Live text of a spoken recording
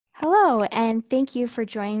Hello, and thank you for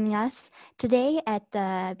joining us today at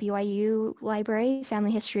the BYU Library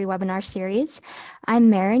Family History Webinar Series.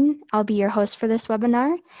 I'm Marin. I'll be your host for this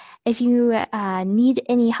webinar. If you need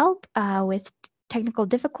any help with technical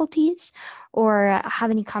difficulties or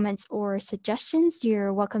have any comments or suggestions,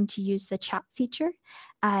 you're welcome to use the chat feature.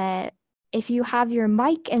 If you have your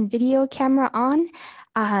mic and video camera on,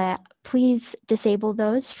 please disable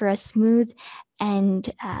those for a smooth and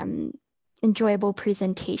enjoyable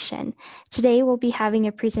presentation. Today we'll be having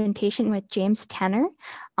a presentation with James Tanner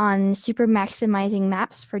on super maximizing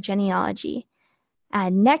maps for genealogy.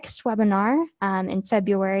 Next webinar in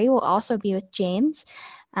February will also be with James.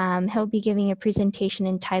 He'll be giving a presentation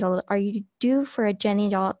entitled, "Are You Due for a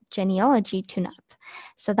Genealogy Tune-Up?"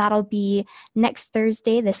 So that'll be next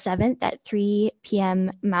Thursday, the 7th at 3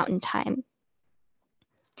 p.m. Mountain Time.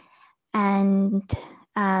 And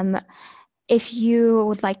if you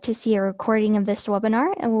would like to see a recording of this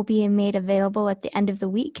webinar, it will be made available at the end of the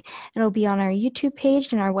week. It'll be on our YouTube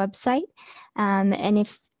page and our website. And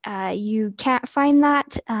if you can't find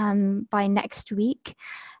that by next week,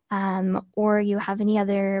 or you have any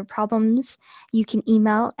other problems, you can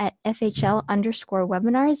email at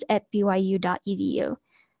fhl_webinars@byu.edu.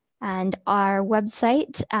 And our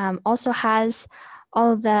website also has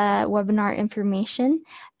all of the webinar information,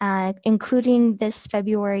 including this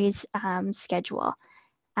February's schedule.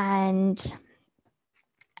 And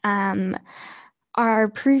our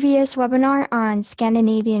previous webinar on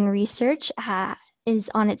Scandinavian research is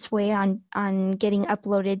on its way on getting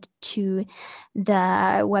uploaded to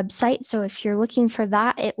the website. So if you're looking for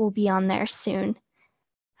that, it will be on there soon.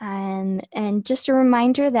 And just a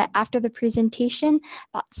reminder that after the presentation,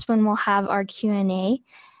 that's when we'll have our Q&A.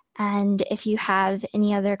 And if you have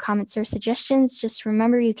any other comments or suggestions, just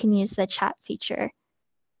remember you can use the chat feature.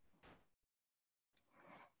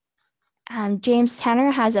 James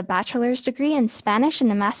Tanner has a bachelor's degree in Spanish and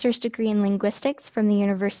a master's degree in linguistics from the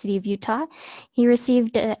University of Utah. He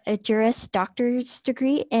received a Juris Doctor's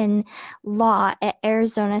degree in law at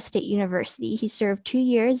Arizona State University. He served 2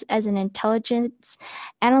 years as an intelligence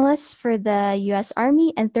analyst for the U.S.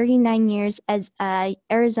 Army and 39 years as an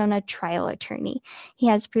Arizona trial attorney. He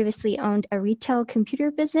has previously owned a retail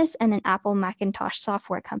computer business and an Apple Macintosh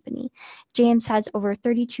software company. James has over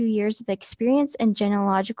 32 years of experience in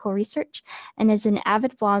genealogical research and is an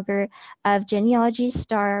avid blogger of Genealogy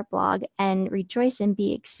Star blog and Rejoice and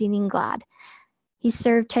Be Exceeding Glad. He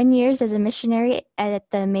served 10 years as a missionary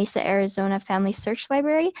at the Mesa, Arizona Family Search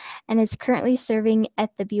Library and is currently serving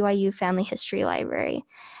at the BYU Family History Library.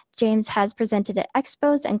 James has presented at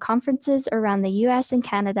expos and conferences around the US and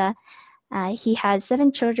Canada. He has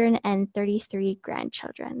 7 children and 33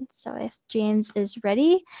 grandchildren. So if James is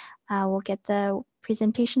ready, we'll get the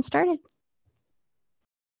presentation started.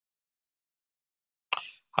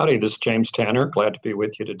 Howdy, this is James Tanner. Glad to be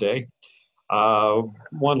with you today.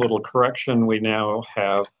 One little correction, we now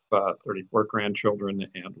have 34 grandchildren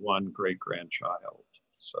and 1 great-grandchild.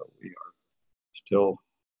 So we are still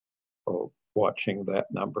watching that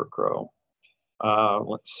number grow.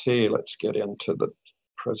 Let's see, let's get into the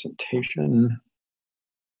presentation.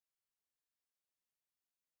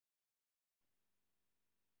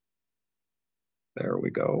 There we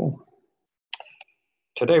go.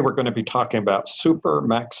 Today we're going to be talking about super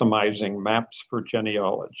maximizing maps for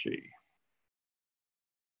genealogy.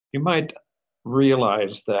 You might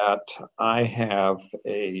realize that I have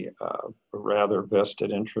a rather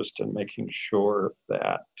vested interest in making sure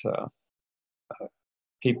that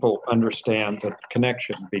people understand the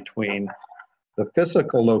connection between the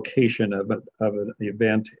physical location of an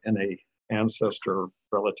event in an ancestor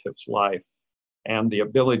relative's life and the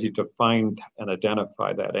ability to find and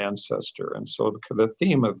identify that ancestor. And so the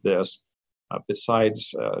theme of this,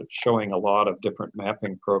 besides showing a lot of different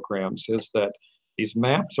mapping programs, is that these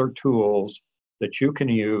maps are tools that you can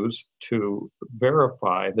use to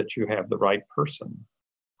verify that you have the right person.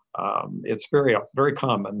 It's very, very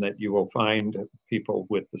common that you will find people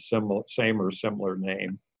with the same or similar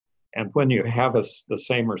name. And when you have the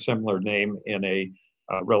same or similar name in a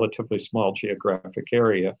relatively small geographic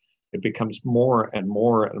area, it becomes more and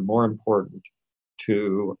more and more important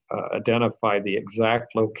to identify the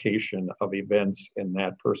exact location of events in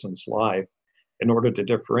that person's life in order to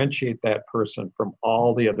differentiate that person from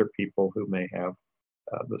all the other people who may have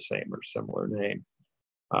the same or similar name.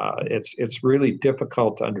 It's really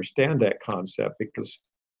difficult to understand that concept because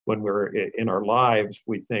when we're in our lives,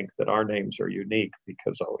 we think that our names are unique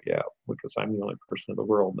because, oh yeah, because I'm the only person in the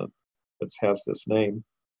world that has this name.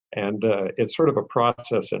 And it's sort of a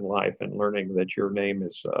process in life and learning that your name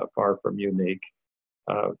is far from unique.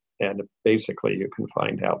 And basically you can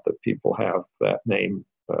find out that people have that name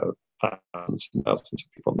thousands and thousands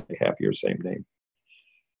of people may have your same name.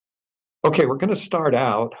 Okay, we're going to start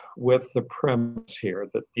out with the premise here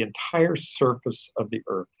that the entire surface of the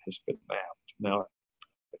Earth has been mapped. Now,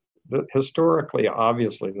 historically,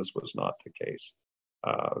 obviously, this was not the case.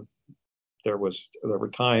 There were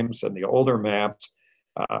times in the older maps,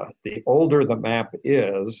 the older the map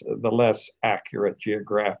is, the less accurate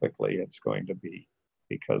geographically it's going to be,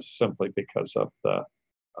 simply because of the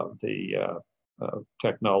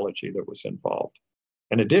technology that was involved.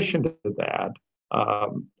 In addition to that,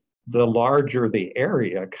 the larger the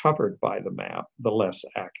area covered by the map, the less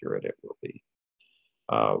accurate it will be.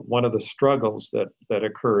 One of the struggles that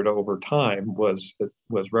occurred over time was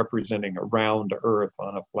representing a round Earth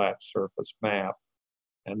on a flat surface map.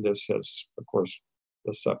 And this is, of course,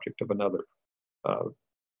 the subject of another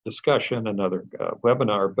discussion, another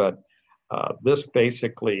webinar, but this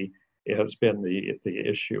basically has been the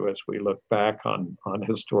issue as we look back on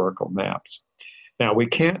historical maps. Now, we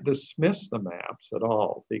can't dismiss the maps at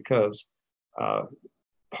all, because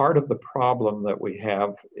part of the problem that we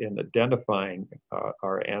have in identifying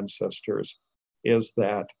our ancestors is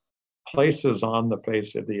that places on the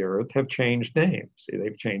face of the Earth have changed names. See,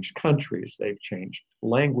 they've changed countries, they've changed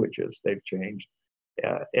languages, they've changed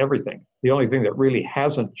everything. The only thing that really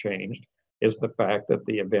hasn't changed is the fact that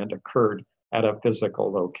the event occurred at a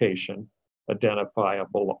physical location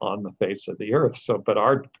identifiable on the face of the Earth. So, but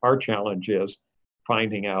our challenge is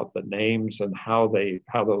finding out the names and how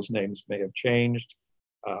those names may have changed.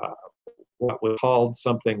 What was called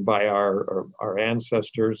something by our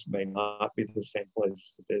ancestors may not be the same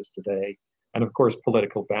place it is today. And of course,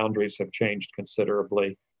 political boundaries have changed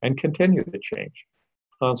considerably and continue to change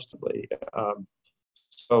constantly.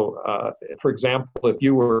 For example, if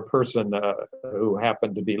you were a person who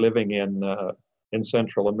happened to be living in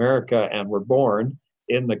Central America and were born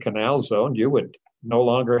in the Canal Zone, you would no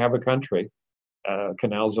longer have a country.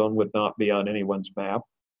 Canal Zone would not be on anyone's map.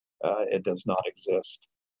 It does not exist.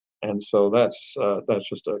 And so that's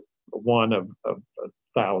just one of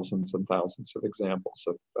thousands and thousands of examples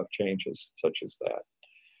of changes such as that.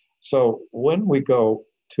 So when we go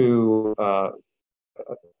into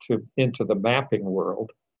the mapping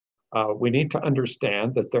world, we need to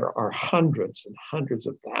understand that there are hundreds and hundreds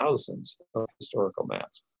of thousands of historical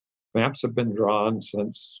maps. Maps have been drawn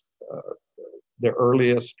since the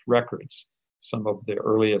earliest records. Some of the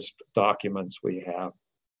earliest documents we have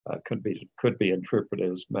could be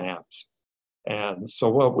interpreted as maps. And so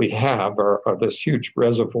what we have are this huge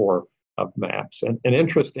reservoir of maps. And an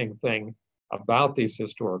interesting thing about these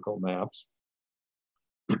historical maps,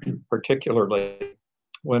 particularly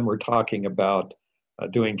when we're talking about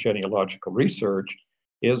doing genealogical research,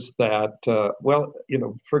 is that,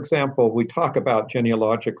 for example, we talk about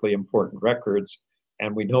genealogically important records,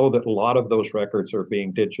 and we know that a lot of those records are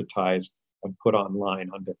being digitized and put online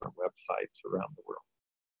on different websites around the world.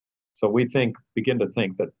 So we begin to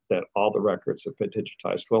think that all the records have been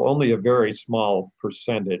digitized. Well, only a very small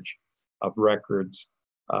percentage of records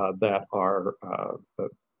that are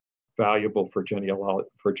valuable for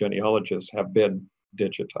genealogists have been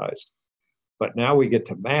digitized. But now we get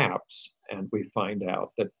to maps, and we find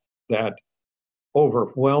out that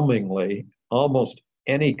overwhelmingly, almost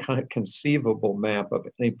any conceivable map of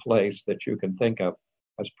any place that you can think of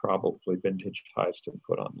has probably been digitized and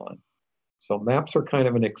put online. So maps are kind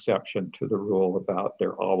of an exception to the rule about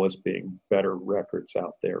there always being better records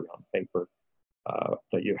out there on paper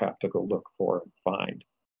that you have to go look for and find.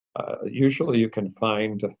 Usually you can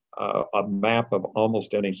find a map of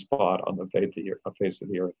almost any spot on the face of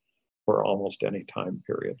the Earth for almost any time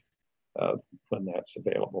period when that's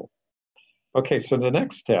available. Okay, so the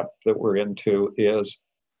next step that we're into is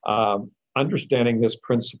understanding this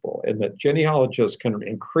principle, and that genealogists can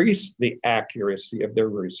increase the accuracy of their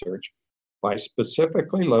research by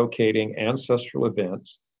specifically locating ancestral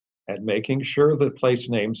events and making sure that place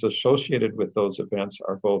names associated with those events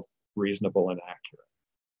are both reasonable and accurate.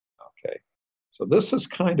 Okay, so this is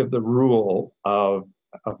kind of the rule of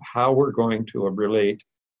how we're going to relate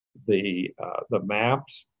the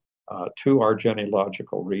maps to our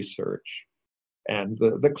genealogical research. And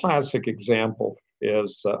the classic example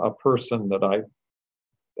is a person that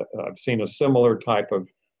I've seen a similar type of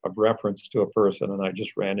reference to a person, and I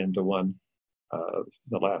just ran into one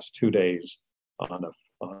the last 2 days on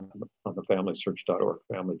the familysearch.org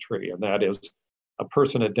family tree, and that is a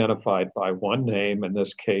person identified by one name, in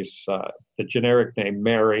this case, the generic name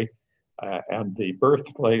Mary, and the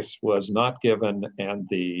birthplace was not given, and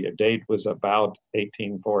the date was about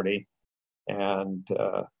 1840. And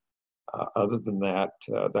other than that,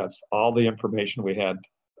 that's all the information we had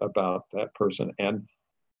about that person. And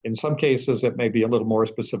In some cases, it may be a little more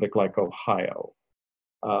specific, like Ohio.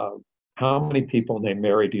 Uh, how many people named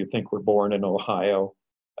Mary do you think were born in Ohio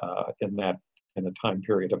in a time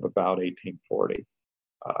period of about 1840?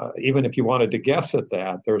 Even if you wanted to guess at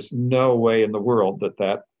that, there's no way in the world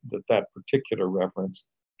that particular reference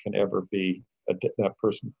can ever be that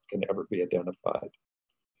person can ever be identified.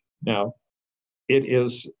 Now, it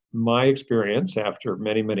is my experience after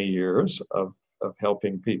many, many years of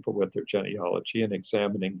helping people with their genealogy and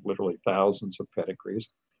examining literally thousands of pedigrees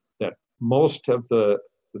that most of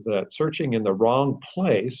that searching in the wrong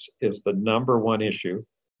place is the number one issue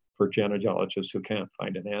for genealogists who can't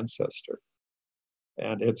find an ancestor.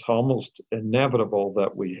 And it's almost inevitable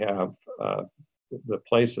that we have the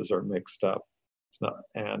places are mixed up. It's not,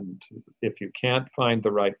 and if you can't find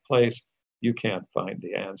the right place, you can't find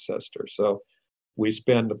the ancestor. So we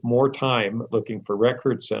spend more time looking for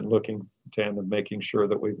records and looking and making sure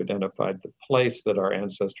that we've identified the place that our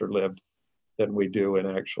ancestor lived than we do in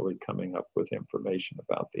actually coming up with information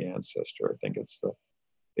about the ancestor. I think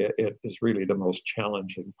it is really the most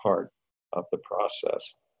challenging part of the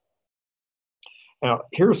process. Now,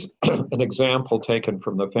 here's an example taken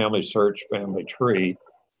from the family search family tree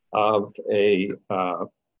of a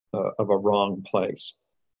wrong place.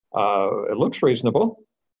 It looks reasonable.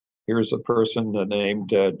 Here's a person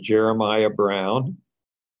named Jeremiah Brown,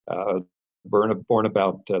 born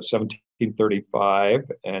about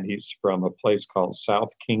 1735, and he's from a place called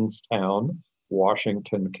South Kingstown,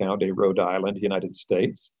 Washington County, Rhode Island, United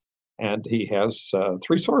States. And he has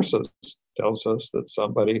three sources. Tells us that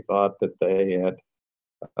somebody thought that they had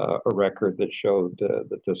a record that showed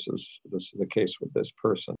that this is the case with this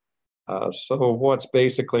person. So what's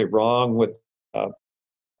basically wrong with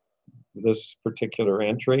this particular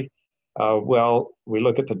entry? Well, we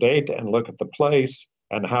look at the date and look at the place.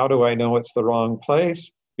 And how do I know it's the wrong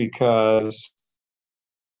place? Because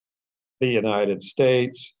the United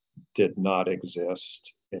States did not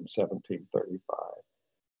exist in 1735.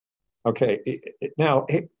 Okay, now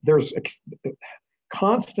there's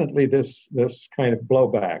constantly this kind of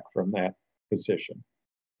blowback from that position.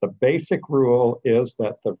 The basic rule is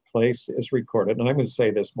that the place is recorded, and I'm going to say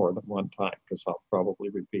this more than one time because I'll probably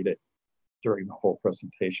repeat it during the whole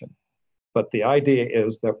presentation. But the idea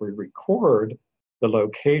is that we record the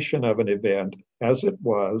location of an event as it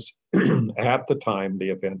was at the time the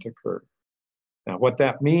event occurred. Now, what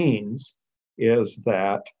that means is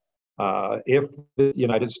that if the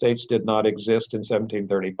United States did not exist in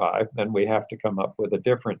 1735, then we have to come up with a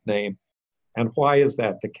different name. And why is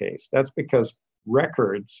that the case? That's because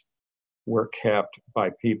records were kept by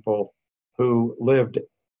people who lived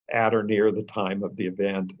at or near the time of the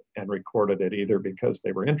event and recorded it either because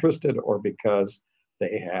they were interested or because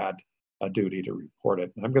they had a duty to report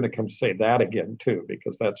it. And I'm going to come say that again too,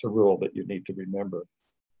 because that's a rule that you need to remember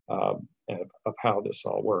of how this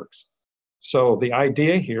all works. So the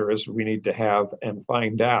idea here is we need to have and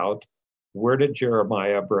find out where did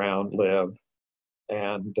Jeremiah Brown live,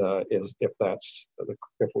 and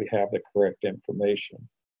if we have the correct information.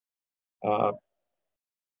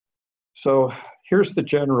 So here's the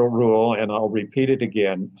general rule, and I'll repeat it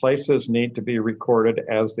again. Places need to be recorded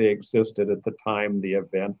as they existed at the time the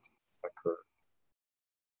event occurred.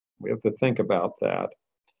 We have to think about that.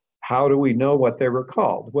 How do we know what they were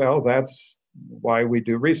called? Well, that's why we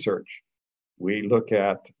do research. We look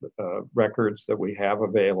at records that we have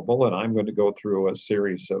available, and I'm going to go through a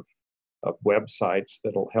series of websites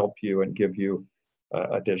that'll help you and give you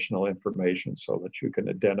additional information so that you can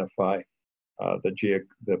identify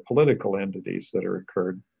the political entities that are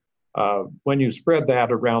occurred. When you spread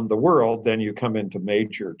that around the world, then you come into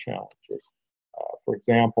major challenges. For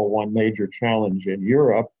example, one major challenge in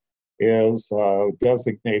Europe is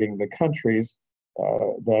designating the countries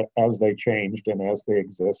that as they changed and as they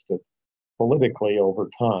existed politically over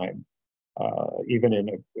time. Even in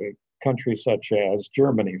a country such as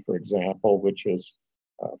Germany, for example, which is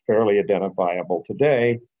fairly identifiable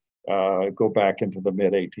today, go back into the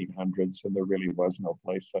mid-1800s and there really was no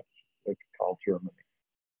place that they could call Germany.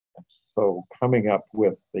 And so coming up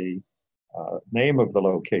with the name of the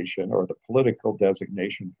location or the political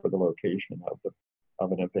designation for the location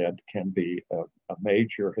of an event can be a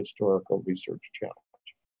major historical research challenge.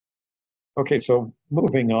 Okay, so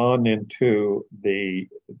moving on into the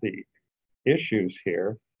issues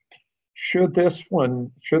here, should this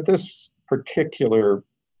particular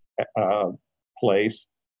place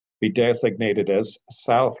be designated as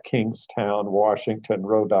South Kingstown, Washington,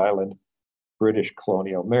 Rhode Island, British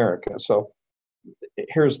colonial America? So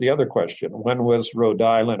here's the other question. When was Rhode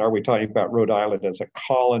Island? Are we talking about Rhode Island as a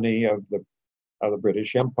colony of the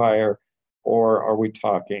British Empire? Or are we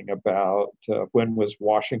talking about when was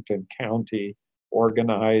Washington County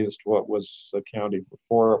organized? What was the county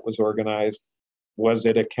before it was organized? Was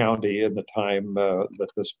it a county in the time that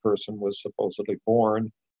this person was supposedly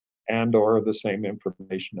born? And or the same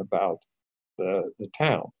information about the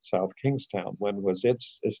town, South Kingstown. When was it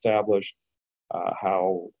established?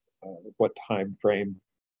 What time frame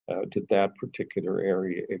did that particular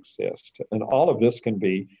area exist? And all of this can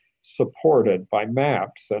be supported by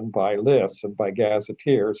maps and by lists and by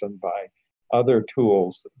gazetteers and by other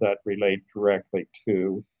tools that relate directly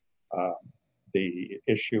to uh, the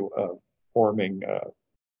issue of forming,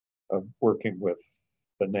 of working with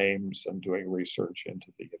the names and doing research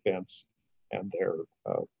into the events and their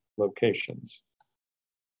locations.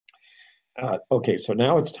 Okay, so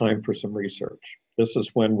now it's time for some research. This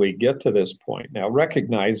is when we get to this point. Now,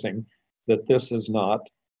 recognizing that this is not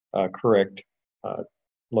correct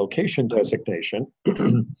location designation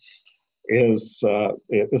is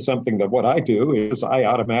something that what I do is I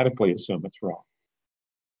automatically assume it's wrong.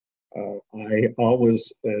 I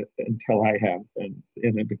always, until I have, and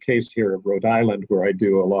in the case here of Rhode Island, where I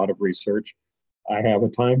do a lot of research, I have a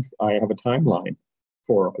timeline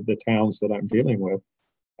for the towns that I'm dealing with,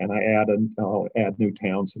 and I'll add new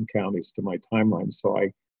towns and counties to my timeline. So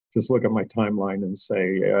I just look at my timeline and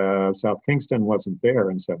say South Kingston wasn't there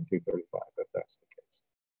in 1735, if that's the case.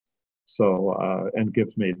 So and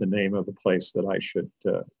gives me the name of the place that I should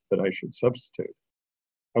substitute.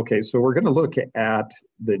 Okay, so we're going to look at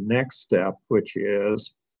the next step, which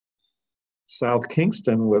is South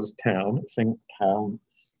Kingston was say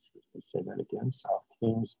that again, South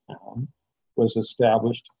Kingstown was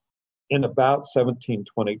established in about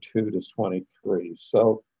 1722 to 23.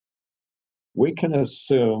 So we can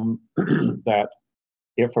assume that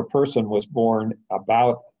if a person was born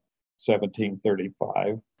about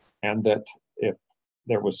 1735, and that if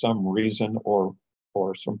there was some reason or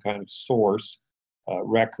some kind of source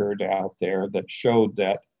record out there that showed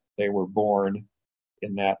that they were born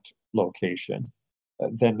in that location,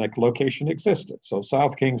 then the location existed. So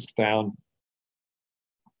South Kingstown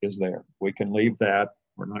is there. We can leave that.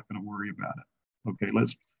 We're not going to worry about it. Okay,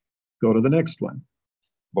 let's go to the next one.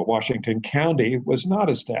 But Washington County was not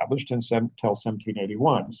established until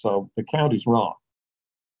 1781, so the county's wrong.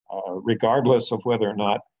 Regardless of whether or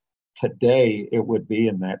not today it would be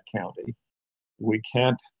in that county, we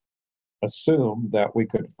can't assume that we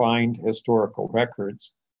could find historical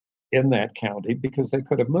records in that county because they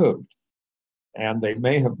could have moved. And they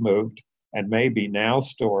may have moved and may be now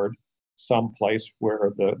stored someplace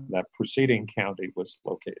where that preceding county was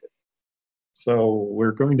located. So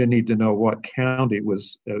we're going to need to know what county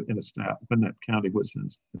was in when that county was in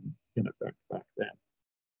effect back then.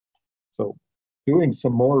 So doing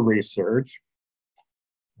some more research,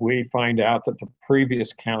 we find out that the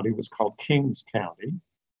previous county was called Kings County.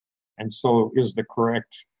 And so is the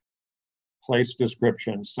correct place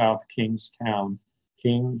description South Kingstown,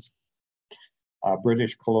 Kings,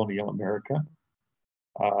 British colonial America.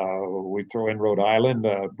 We throw in Rhode Island.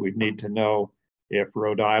 We need to know if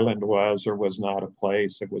Rhode Island was or was not a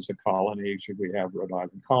place. It was a colony. Should we have Rhode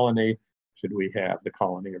Island Colony? Should we have the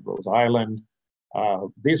colony of Rhode Island?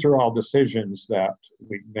 These are all decisions that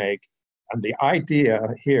we make. And the idea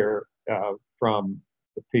here from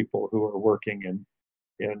the people who are working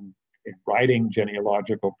in writing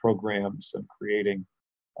genealogical programs and creating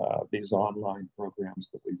these online programs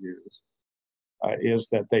that we use is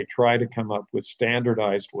that they try to come up with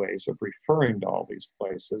standardized ways of referring to all these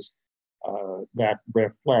places that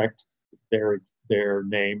reflect their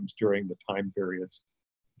names during the time periods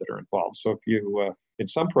that are involved. So if you, in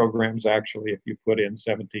some programs, actually, if you put in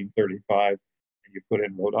 1735 and you put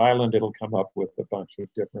in Rhode Island, it'll come up with a bunch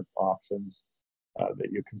of different options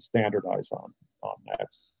that you can standardize on that.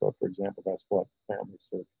 So for example, that's what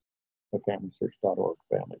the FamilySearch.org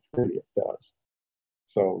family tree does.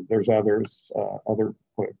 So there's others,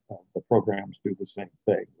 the programs do the same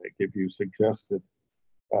thing. They give you suggested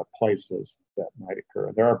places that might occur.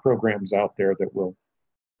 And there are programs out there that will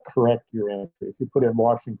correct your entry. If you put in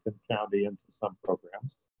Washington County into some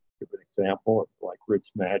programs, give an example, like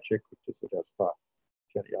Roots Magic, which is a desktop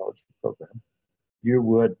genealogy program,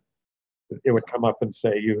 it would come up and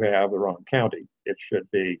say you have the wrong county. It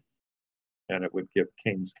should be, and it would give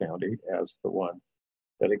Kings County as the one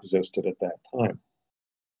that existed at that time.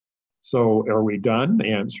 So are we done?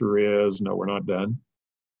 The answer is no, we're not done.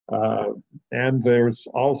 And there's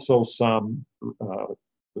also some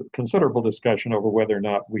considerable discussion over whether or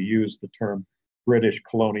not we use the term British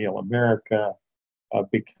colonial America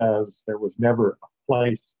because there was never a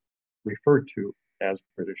place referred to as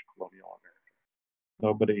British colonial America.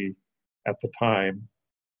 Nobody at the time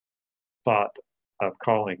thought of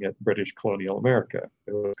calling it British colonial America.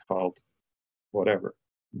 It was called whatever,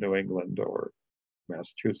 New England or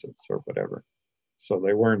Massachusetts or whatever. So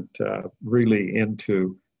they weren't really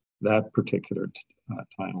into that particular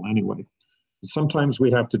title anyway. Sometimes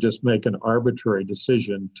we have to just make an arbitrary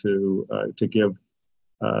decision to give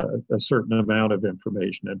a certain amount of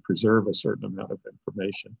information and preserve a certain amount of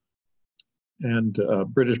information. And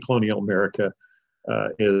British colonial America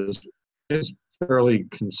is fairly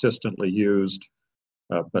consistently used,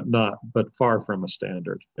 but far from a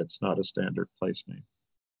standard. It's not a standard place name.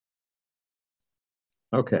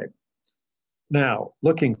 Okay. Now,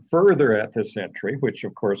 looking further at this entry, which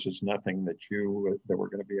of course is nothing that we're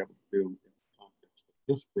going to be able to do in the context of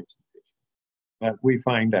this presentation, but we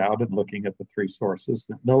find out in looking at the three sources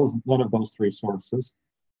that none of those three sources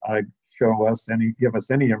give us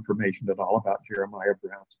any information at all about Jeremiah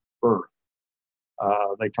Brown's birth.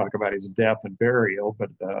 They talk about his death and burial, but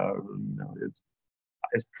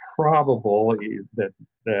it's probable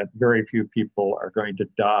that very few people are going to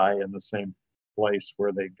die in the same place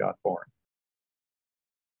where they got born.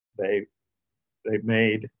 They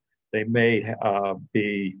may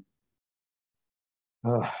be.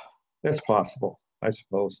 It's possible, I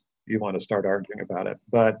suppose. You want to start arguing about it,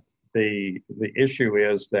 but the issue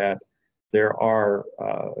is that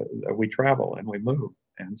we travel and we move,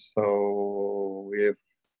 and so if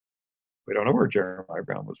we don't know where Jeremiah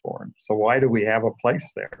Brown was born, so why do we have a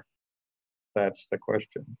place there? That's the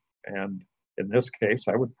question. And in this case,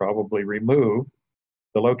 I would probably remove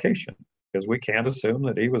the location, because we can't assume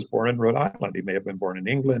that he was born in Rhode Island. He may have been born in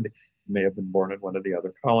England, he may have been born in one of the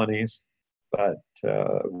other colonies, but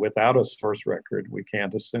without a source record, we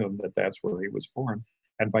can't assume that that's where he was born.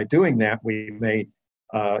 And by doing that, we may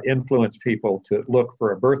influence people to look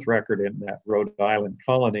for a birth record in that Rhode Island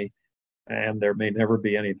colony, and there may never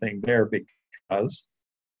be anything there because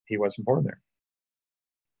he wasn't born there.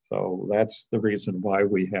 So that's the reason why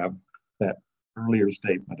we have that earlier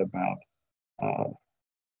statement about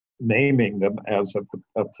naming them as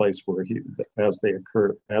a place where as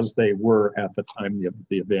they were at the time of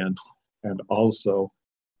the event, and also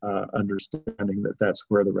understanding that that's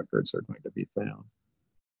where the records are going to be found,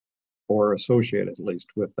 or associated at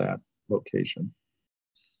least with that location.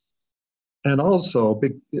 And also,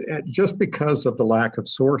 just because of the lack of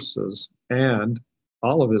sources, and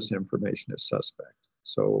all of this information is suspect.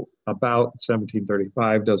 So about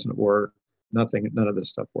 1735 doesn't work. None of this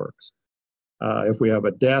stuff works. If we have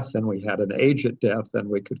a death and we had an age at death, then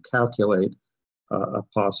we could calculate a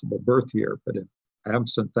possible birth year. But if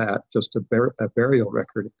absent that, just a burial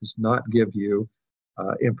record does not give you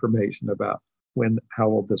information about how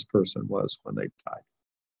old this person was when they died.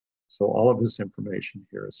 So all of this information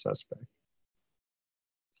here is suspect.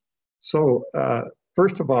 So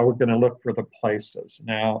first of all, we're going to look for the places.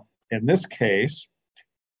 Now, in this case,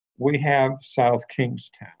 we have South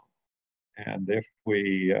Kingstown. And if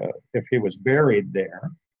he was buried there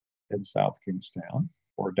in South Kingstown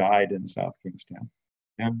or died in South Kingstown,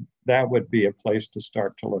 and that would be a place to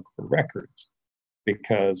start to look for records,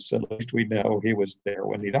 because at least we know he was there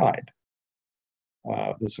when he died.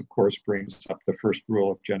 This, of course, brings up the first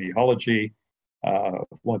rule of genealogy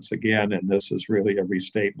once again, and this is really a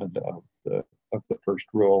restatement of the first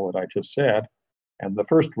rule that I just said. And the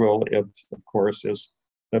first rule, of course, is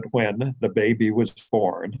that when the baby was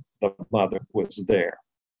born, the mother was there.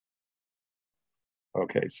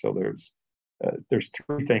 Okay, so there's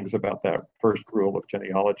three things about that first rule of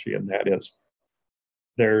genealogy, and that is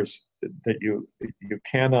that you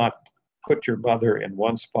cannot put your mother in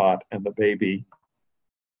one spot and the baby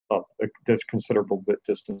there's considerable bit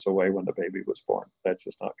distance away when the baby was born. That's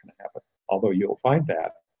just not going to happen. Although you'll find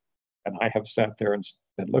that, and I have sat there and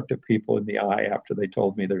looked at people in the eye after they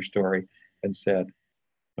told me their story and said,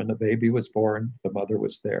 when the baby was born, the mother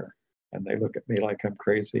was there. And they look at me like I'm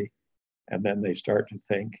crazy. And then they start to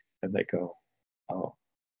think and they go, oh,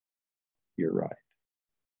 you're right.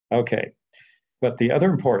 Okay. But the other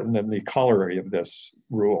important and the corollary of this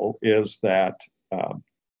rule is that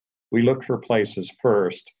we look for places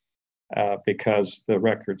first because the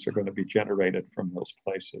records are going to be generated from those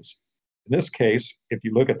places. In this case, if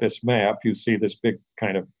you look at this map, you see this big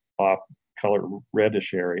kind of off color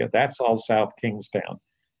reddish area. That's all South Kingstown.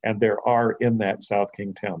 And there are in that South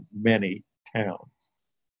Kingstown many towns.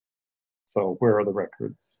 So where are the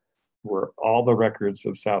records? Were all the records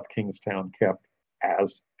of South Kingstown kept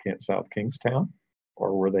as South Kingstown,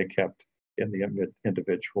 or were they kept in the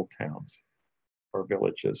individual towns or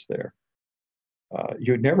villages there?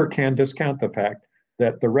 You never can discount the fact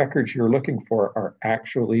that the records you're looking for are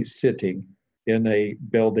actually sitting in a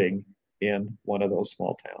building in one of those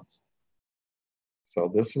small towns. So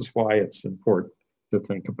this is why it's important to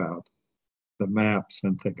think about the maps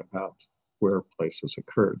and think about where places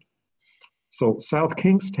occurred. So South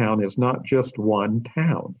Kingstown is not just one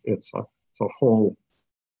town. It's a whole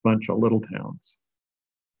bunch of little towns.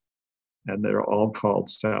 And they're all called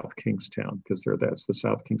South Kingstown because that's the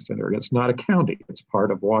South Kingstown area. It's not a county. It's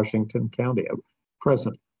part of Washington County at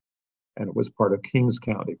present. And it was part of Kings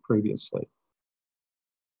County previously.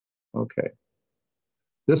 Okay.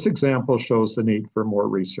 This example shows the need for more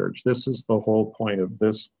research. This is the whole point of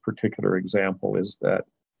this particular example, is that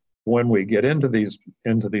when we get into these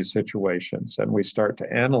situations and we start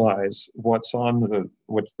to analyze what's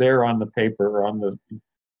there on the paper, on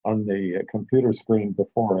the computer screen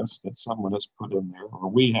before us that someone has put in there, or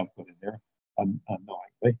we have put in there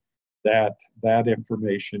unknowingly, that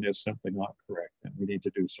information is simply not correct, and we need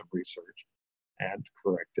to do some research and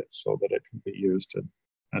correct it so that it can be used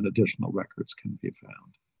and additional records can be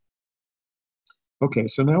found. Okay,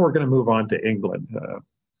 so now we're going to move on to England.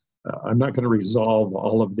 I'm not going to resolve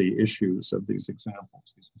all of the issues of these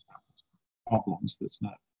examples. These examples are problems. That's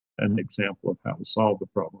not an example of how to solve the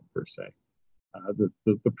problem per se.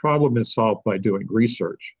 The problem is solved by doing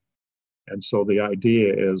research. And so the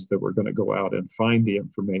idea is that we're going to go out and find the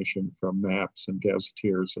information from maps and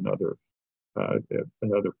gazetteers and other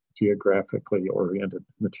geographically oriented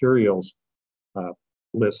materials,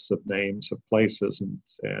 lists of names of places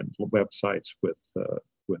and websites with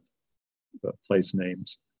place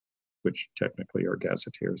names, which technically are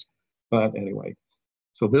gazetteers. But anyway,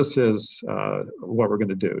 so this is what we're going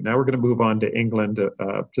to do. Now we're going to move on to England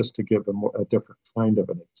just to give a different kind of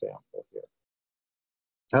an example here.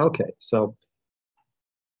 Okay, so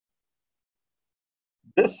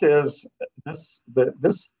this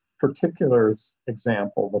particular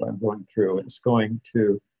example that I'm going through is going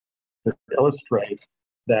to illustrate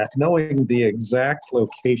that knowing the exact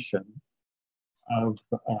location of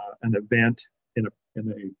an event in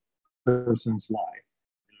a person's life,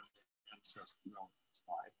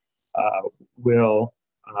 will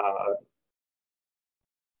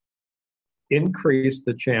increase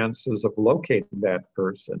the chances of locating that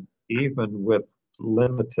person, even with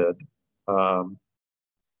limited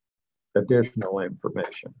additional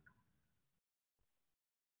information.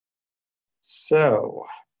 So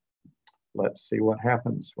let's see what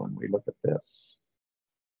happens when we look at this.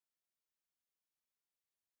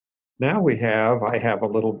 Now I have a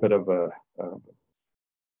little bit of a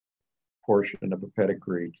portion of a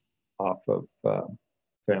pedigree off of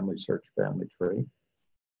Family Search Family Tree.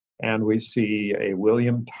 And we see a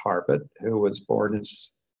William Tarbet, who was born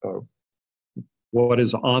as what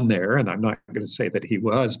is on there, and I'm not going to say that he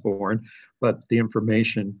was born, but the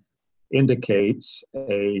information indicates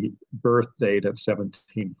a birth date of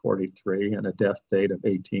 1743 and a death date of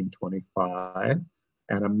 1825,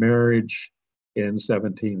 and a marriage in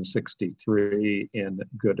 1763 in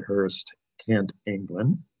Goodhurst, Kent,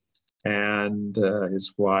 England. And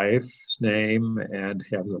his wife's name, and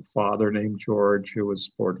has a father named George, who was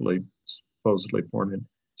supposedly born in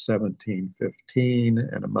 1715,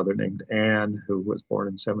 and a mother named Anne, who was born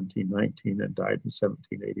in 1719 and died in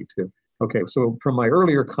 1782. Okay, so from my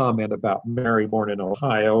earlier comment about Mary born in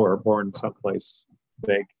Ohio or born someplace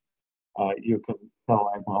big, you can tell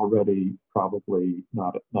I'm already probably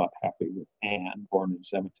not happy with Anne, born in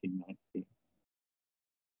 1719.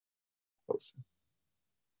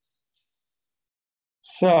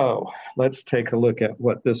 So let's take a look at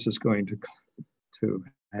what this is going to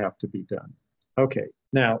have to be done. Okay,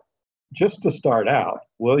 now just to start out,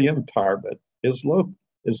 William Tarbet is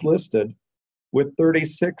listed with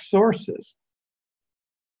 36 sources.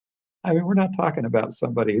 I mean, we're not talking about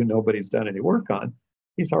somebody who nobody's done any work on.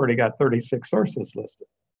 He's already got 36 sources listed.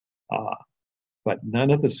 But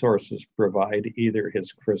none of the sources provide either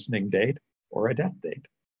his christening date or a death date.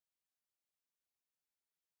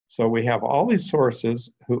 So we have all these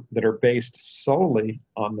sources that are based solely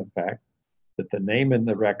on the fact that the name in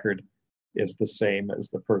the record is the same as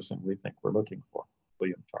the person we think we're looking for,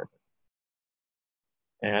 William Tarbet.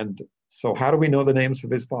 And so how do we know the names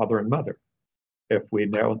of his father and mother? If we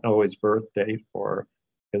don't know his birth date or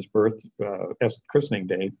his christening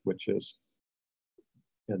date, which is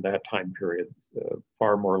in that time period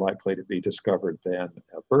far more likely to be discovered than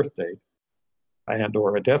a birth date, and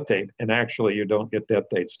or a death date. And actually, you don't get death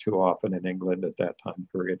dates too often in England at that time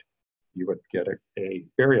period. You would get a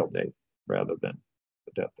burial date rather than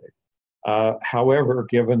the death date. However,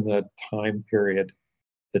 given the time period,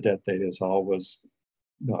 the death date is always,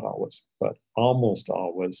 not always, but almost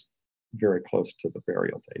always very close to the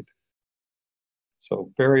burial date.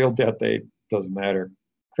 So burial, death date, doesn't matter.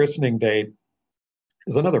 Christening date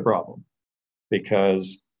is another problem,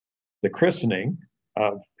 because the christening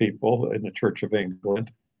of people in the Church of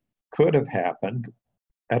England could have happened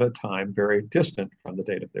at a time very distant from the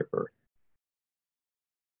date of their birth.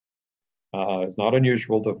 It's not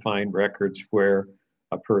unusual to find records where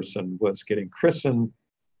a person was getting christened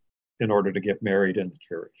in order to get married in the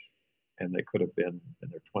church. And they could have been in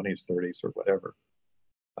their 20s, 30s, or whatever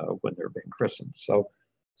when they're being christened. So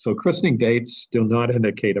christening dates do not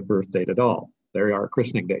indicate a birth date at all. They are a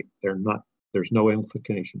christening date. They're not, there's no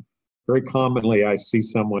implication. Very commonly, I see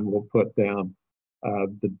someone will put down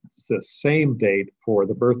the same date for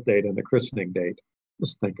the birth date and the christening date.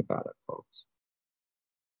 Just think about it, folks.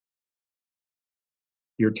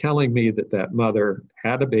 You're telling me that that mother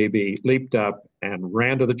had a baby, leaped up, and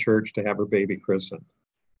ran to the church to have her baby christened.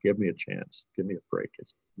 Give me a chance. Give me a break.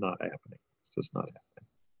 It's not happening. It's just not happening.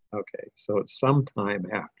 Okay, so it's sometime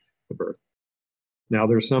after the birth. Now,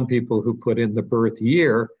 there's some people who put in the birth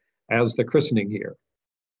year as the christening year.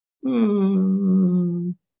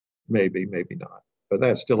 Maybe, maybe not. But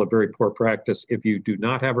that's still a very poor practice. If you do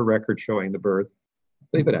not have a record showing the birth,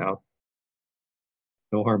 leave it out.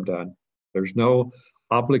 No harm done. There's no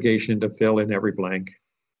obligation to fill in every blank.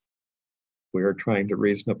 We are trying to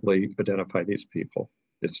reasonably identify these people.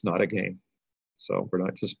 It's not a game. So we're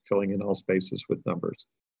not just filling in all spaces with numbers.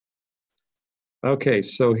 Okay,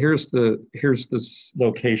 so here's this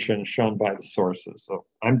location shown by the sources. So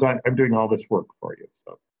I'm doing all this work for you.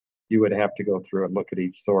 So you would have to go through and look at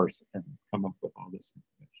each source and come up with all this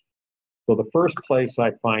information. So the first place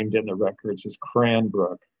I find in the records is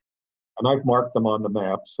Cranbrook. And I've marked them on the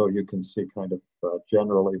map so you can see kind of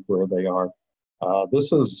generally where they are.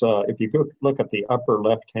 This is, if you go look at the upper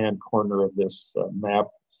left-hand corner of this map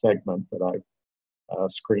segment that I've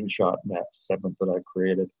screenshot map segment that I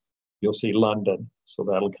created, you'll see London. So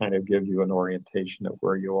that'll kind of give you an orientation of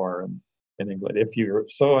where you are in England. If you're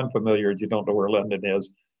so unfamiliar, you don't know where London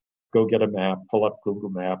is, go get a map, pull up Google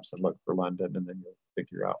Maps and look for London, and then you'll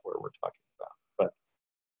figure out where we're talking about. But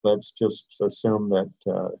let's just assume that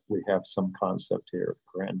we have some concept here of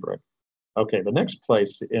Cranbrook. Okay, the next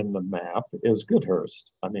place in the map is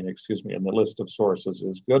Goodhurst. In the list of sources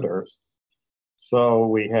is Goodhurst. So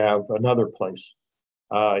we have another place.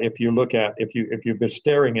 If you've been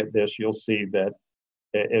staring at this, you'll see that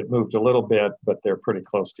it moved a little bit, but they're pretty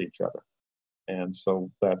close to each other. And so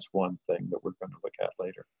that's one thing that we're going to look at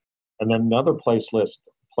later. And then another place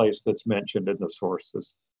that's mentioned in the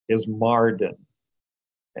sources is Marden.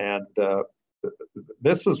 And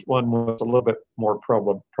this is one that's a little bit more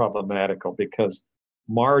problematical because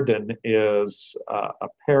Marden is a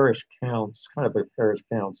parish council, kind of a parish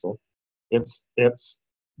council. It's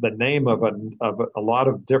the name of a lot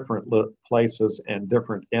of different places and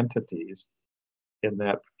different entities in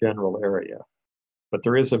that general area. But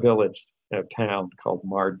there is a village, a town called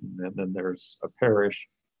Marden, and then there's a parish,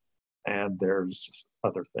 and there's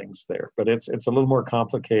other things there. But it's a little more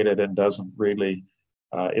complicated and isn't really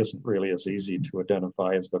as easy to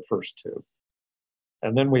identify as the first two.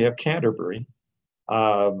 And then we have Canterbury.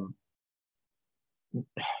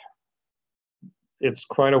 It's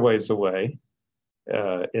quite a ways away.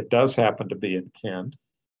 It does happen to be in Kent,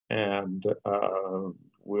 and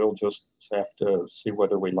we'll just have to see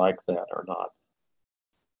whether we like that or not.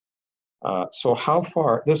 So how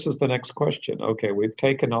far, this is the next question. Okay, we've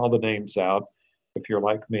taken all the names out. If you're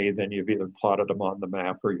like me, then you've either plotted them on the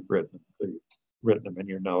map or you've written them in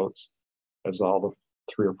your notes as all the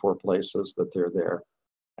 3 or 4 places that they're there.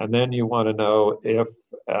 And then you want to know if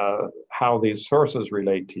how these sources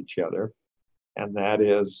relate to each other. And that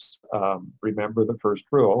is, remember the first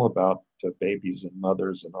rule about babies and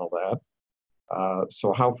mothers and all that.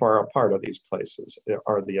 So how far apart are these places?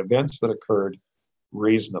 Are the events that occurred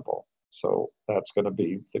reasonable? So that's going to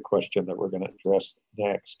be the question that we're going to address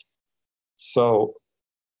next. So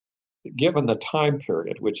given the time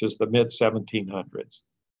period, which is the mid-1700s,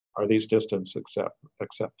 are these distances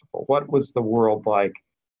acceptable? What was the world like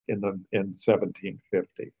in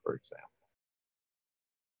 1750, for example?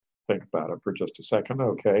 Think about it for just a second.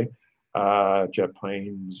 Okay, jet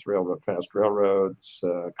planes, fast railroads,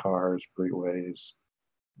 cars, freeways,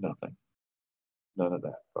 nothing. None of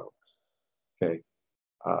that, folks. Okay.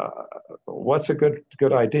 What's a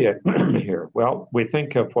good idea here? Well, we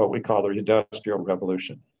think of what we call the Industrial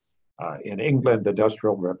Revolution. In England, the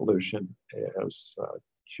Industrial Revolution is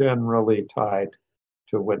generally tied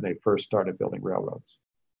to when they first started building railroads.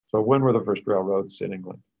 So when were the first railroads in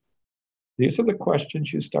England? These are the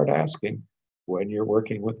questions you start asking when you're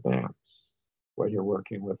working with maps, when you're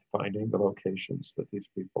working with finding the locations that these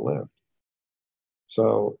people lived.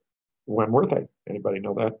 So when were they? Anybody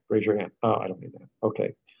know that? Raise your hand. Oh, I don't need that.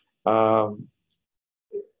 Okay.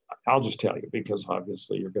 I'll just tell you, because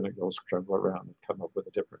obviously you're going to go struggle around and come up with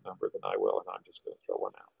a different number than I will, and I'm just going to throw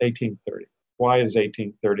one out. 1830. Why is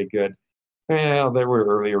 1830 good? Well, there were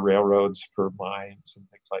earlier railroads for mines and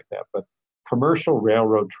things like that, but commercial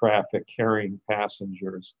railroad traffic carrying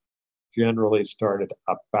passengers generally started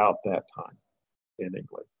about that time in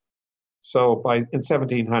England. So in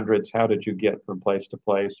 1700s, how did you get from place to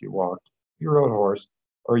place? You walked, you rode a horse,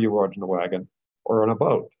 or you rode in a wagon, or on a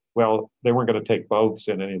boat. Well, they weren't going to take boats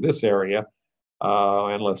in any of this area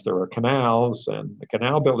unless there were canals, and the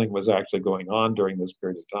canal building was actually going on during this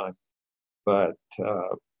period of time. But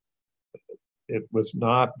it was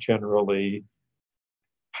not generally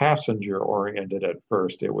passenger oriented at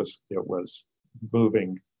first. It was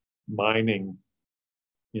moving, mining,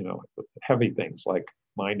 heavy things like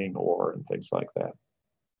mining ore and things like that.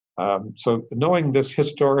 So knowing this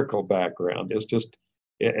historical background is just,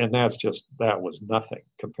 and that was nothing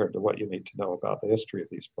compared to what you need to know about the history of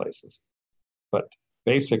these places. But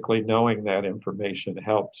basically knowing that information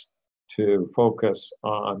helps to focus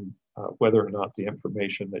on whether or not the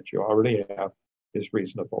information that you already have is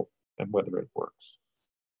reasonable and whether it works.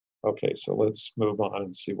 Okay, so let's move on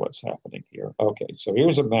and see what's happening here. Okay, so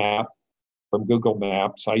here's a map from Google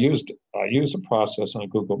Maps. I use a process on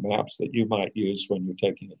Google Maps that you might use when you're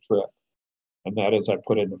taking a trip. And that is I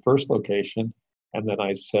put in the first location, and then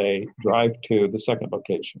I say drive to the second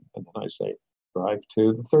location. And then I say drive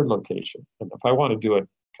to the third location. And if I want to do it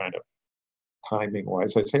kind of timing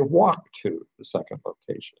wise, I say walk to the second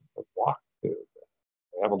location. Or walk to.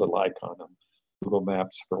 I have a little icon on Google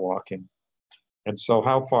Maps for walking. And so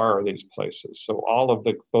how far are these places? So all of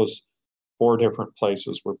those 4 different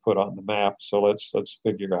places were put on the map. So let's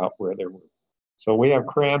figure out where they were. So we have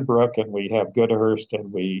Cranbrook and we have Goodhurst,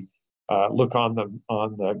 and we look on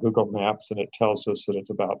the Google Maps and it tells us that it's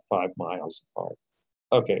about 5 miles apart.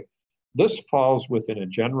 Okay, this falls within a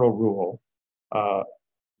general rule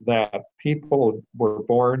that people were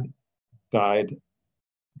born, got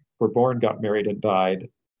married, and died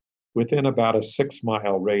within about a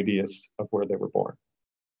 6-mile radius of where they were born.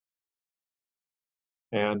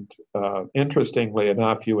 And interestingly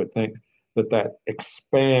enough, you would think that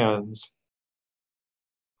expands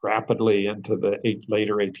rapidly into the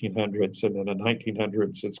later 1800s, and in the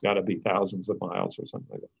 1900s, it's got to be thousands of miles or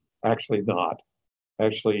something like that. Actually not.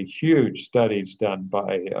 Actually, huge studies done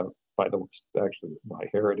by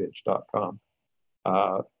myheritage.com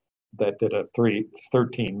that did a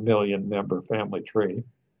 13 million member family tree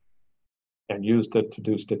and used it to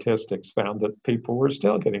do statistics, found that people were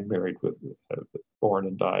still getting married born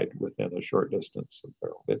and died within a short distance.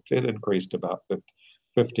 It increased about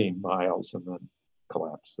 15 miles and then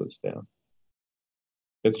collapses down.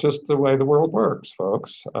 It's just the way the world works,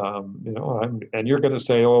 folks. And you're going to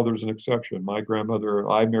say, oh, there's an exception. My grandmother,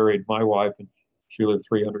 I married my wife and she lived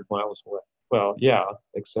 300 miles away. Well, yeah,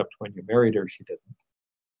 except when you married her, she didn't.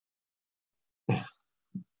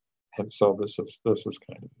 And so this is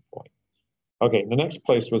kind of the point. Okay, the next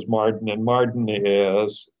place was Marden, and Marden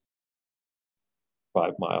is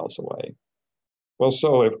 5 miles away. Well,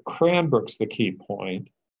 so if Cranbrook's the key point,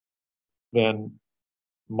 then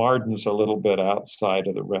Marden's a little bit outside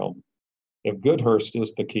of the realm. If Goodhurst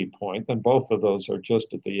is the key point, then both of those are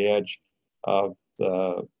just at the edge of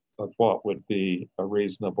what would be a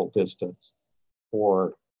reasonable distance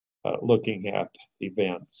for looking at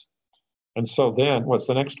events. And so then, what's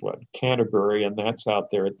the next one? Canterbury, and that's out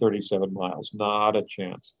there at 37 miles. Not a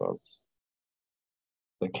chance, folks.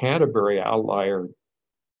 The Canterbury outlier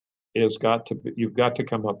you've got to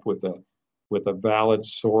come up with a valid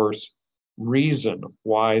source reason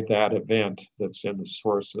why that event that's in the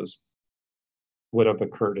sources would have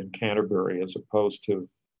occurred in Canterbury as opposed to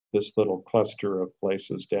this little cluster of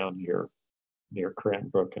places down here near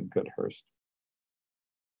Cranbrook and Goodhurst.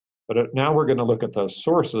 But now we're going to look at the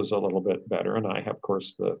sources a little bit better, and I have, of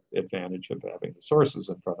course, the advantage of having the sources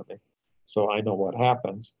in front of me, so I know what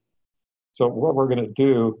happens. So what we're going to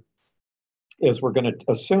do is we're going to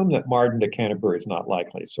assume that Marden to Canterbury is not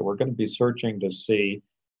likely. So we're going to be searching to see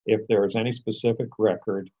if there is any specific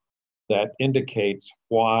record that indicates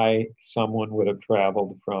why someone would have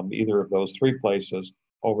traveled from either of those 3 places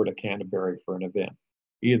over to Canterbury for an event.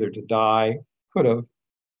 Either to die, could have,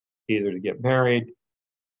 either to get married,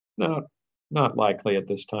 not likely at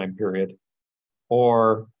this time period,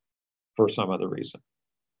 or for some other reason.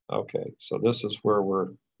 Okay, so this is where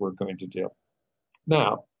we're going to deal.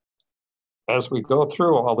 Now, as we go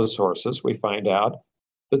through all the sources, we find out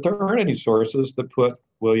that there aren't any sources that put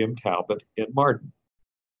William Talbot in Marden.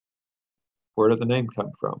 Where did the name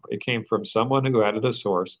come from? It came from someone who added a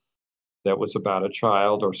source that was about a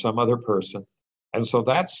child or some other person. And so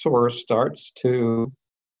that source starts to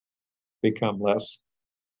become less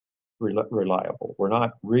reliable. We're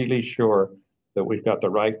not really sure that we've got the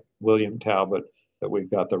right William Talbot, that we've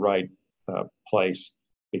got the right place,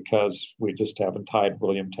 because we just haven't tied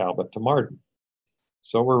William Talbot to Martin.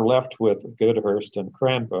 So we're left with Goodhurst and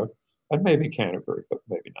Cranbrook, and maybe Canterbury, but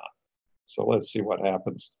maybe not. So let's see what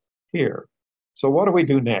happens here. So what do we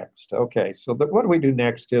do next? Okay, so what we do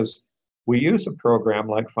next is we use a program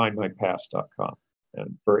like findmypast.com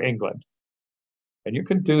and for England. And you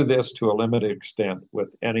can do this to a limited extent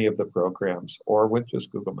with any of the programs or with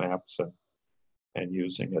just Google Maps and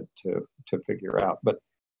using it to figure out. But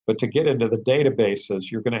to get into the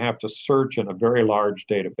databases, you're going to have to search in a very large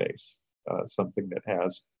database, something that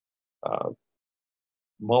has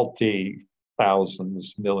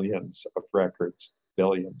multi-thousands, millions of records,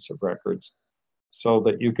 billions of records, so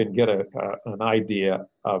that you can get an idea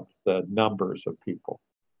of the numbers of people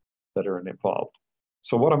that are involved.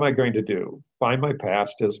 So what am I going to do? Find My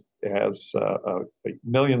Past has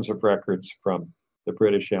millions of records from the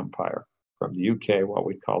British Empire, from the UK, what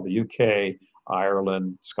we call the UK,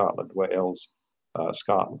 Ireland, Scotland, Wales,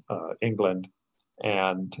 England,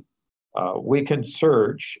 and we can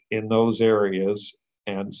search in those areas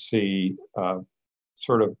and see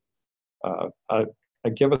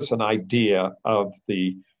give us an idea of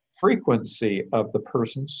the frequency of the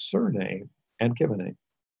person's surname and given name.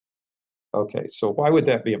 Okay, so why would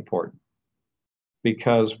that be important?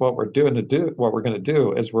 Because what we're going to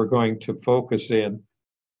do is we're going to focus in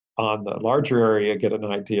on the larger area, get an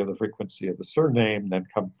idea of the frequency of the surname, then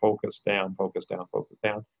come focus down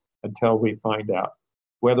until we find out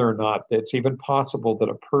whether or not it's even possible that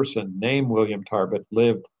a person named William Tarbet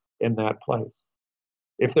lived in that place.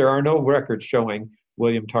 If there are no records showing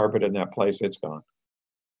William Tarbet in that place, it's gone.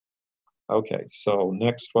 Okay, so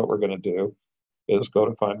next what we're going to do is go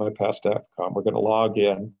to findmypast.com. We're going to log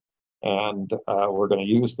in, and we're going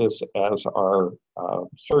to use this as our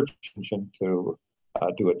search engine to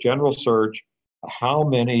do a general search. How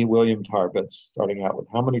many William Tarbets, starting out with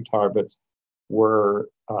how many Tarbets were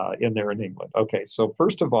in there in England? Okay, so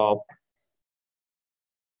first of all,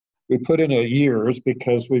 we put in a years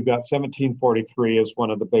because we've got 1743 as one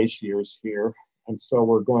of the base years here. And so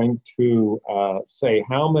we're going to say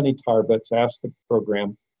how many Tarbets, ask the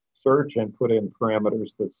program, search and put in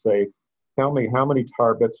parameters that say, tell me how many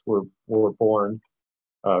Tarbets were born,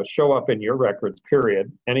 show up in your records,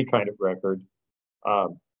 period, any kind of record,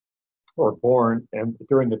 or born, and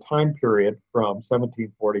during the time period from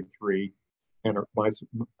 1743 and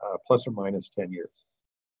plus or minus 10 years.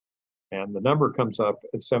 And the number comes up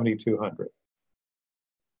at 7,200.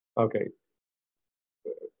 Okay.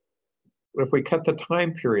 If we cut the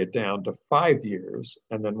time period down to 5 years,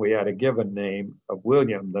 and then we add a given name of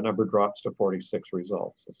William, the number drops to 46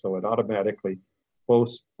 results. So it automatically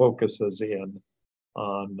focuses in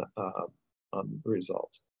on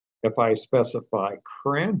results. If I specify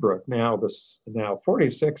Cranbrook, now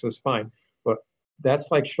 46 is fine, but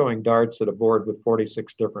that's like showing darts at a board with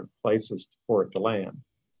 46 different places for it to land,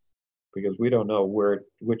 because we don't know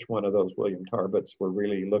which one of those William Tarbets we're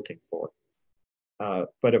really looking for.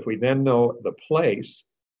 But if we then know the place,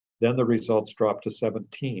 then the results drop to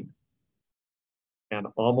 17. And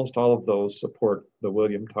almost all of those support the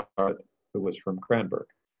William Tarbet who was from Cranbrook.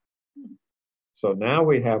 So now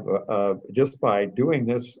we have, just by doing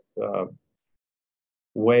this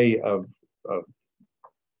way of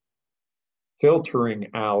filtering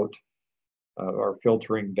out or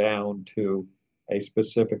filtering down to a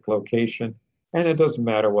specific location, and it doesn't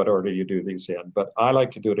matter what order you do these in, but I like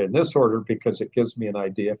to do it in this order because it gives me an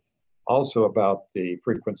idea also about the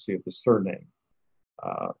frequency of the surname.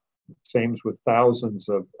 Same with thousands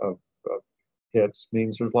of hits,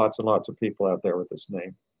 means there's lots and lots of people out there with this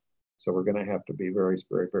name. So we're going to have to be very,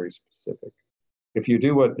 very, very specific. If you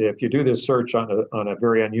do this search on a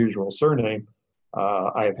very unusual surname,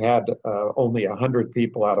 I've had only 100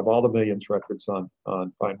 people out of all the millions records on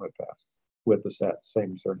Find My Past with the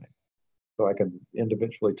same surname. So I can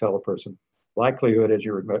individually tell a person, likelihood is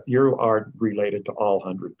you are related to all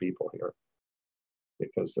 100 people here,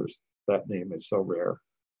 because that name is so rare.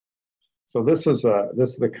 So this is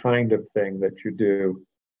the kind of thing that you do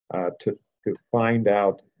to find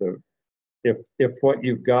out if what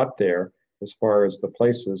you've got there as far as the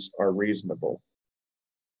places are reasonable.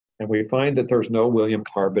 And we find that there's no William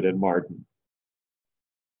Tarbet in Martin.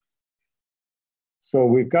 So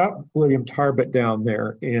we've got William Tarbet down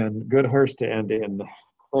there in Goodhurst and in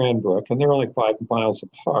Cranbrook, and they're only 5 miles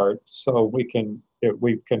apart. So we can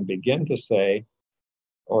begin to say,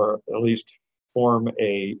 or at least form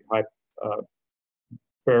a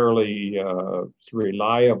fairly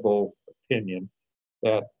reliable opinion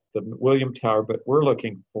that the William Tarbet we're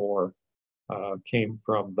looking for came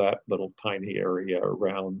from that little tiny area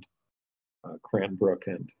around Cranbrook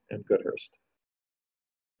and Goodhurst.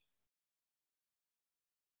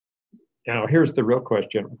 Now, here's the real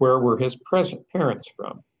question. Where were his present parents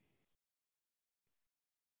from?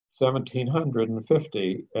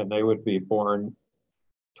 1750, and they would be born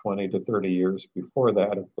 20 to 30 years before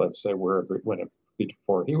that, if, let's say,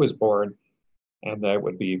 before he was born, and that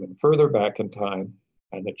would be even further back in time,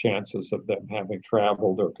 and the chances of them having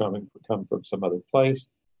traveled or come from some other place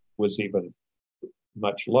was even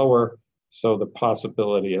much lower. So the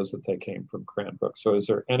possibility is that they came from Cranbrook. So is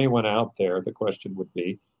there anyone out there? The question would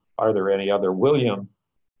be, are there any other William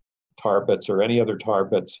Tarbets or any other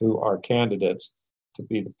Tarbets who are candidates to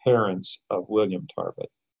be the parents of William Tarbet?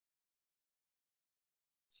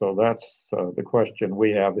 So that's the question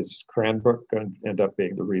we have. Is Cranbrook going to end up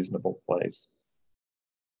being the reasonable place?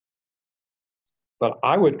 But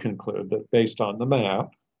I would conclude that based on the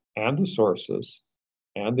map and the sources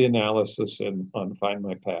and the analysis on Find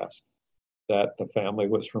My Past, that the family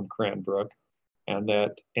was from Cranbrook, and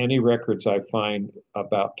that any records I find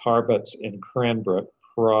about Tarbets in Cranbrook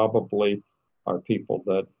probably are people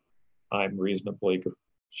that I'm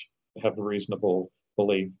have a reasonable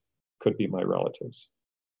belief could be my relatives.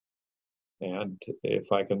 And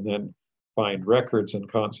if I can then find records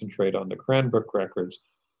and concentrate on the Cranbrook records,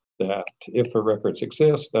 that if the records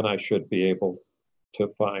exist, then I should be able to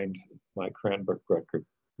find my Cranbrook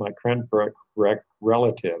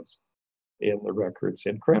relatives in the records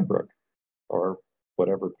in Cranbrook or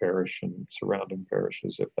whatever parish and surrounding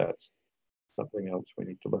parishes, if that's something else we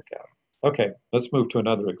need to look at. Okay, let's move to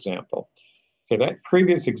another example. Okay, that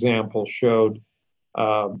previous example showed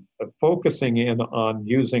focusing in on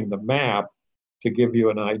using the map to give you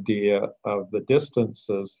an idea of the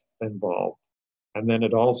distances involved. And then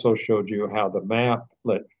it also showed you how the map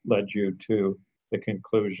led you to the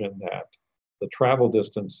conclusion that the travel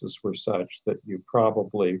distances were such that you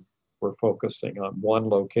probably were focusing on one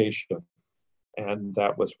location, and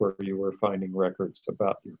that was where you were finding records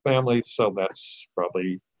about your family, so that's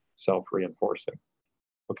probably self-reinforcing.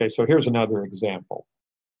 Okay, so here's another example.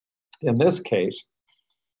 In this case,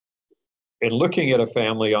 in looking at a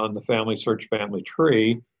family on the Family Search family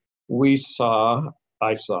tree,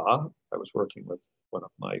 I was working with one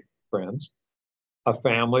of my friends, a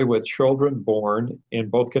family with children born in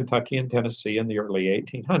both Kentucky and Tennessee in the early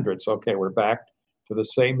 1800s. Okay, we're back to the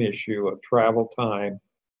same issue of travel time.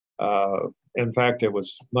 In fact, it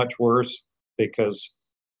was much worse because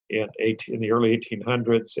in the early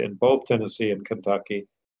 1800s in both Tennessee and Kentucky,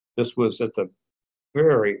 this was at the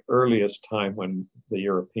very earliest time when the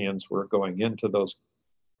Europeans were going into those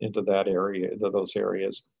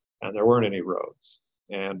areas, and there weren't any roads.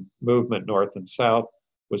 And movement north and south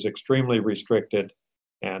was extremely restricted,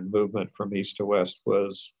 and movement from east to west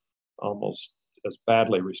was almost as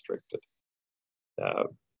badly restricted.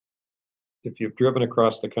 If you've driven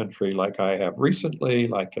across the country like I have recently,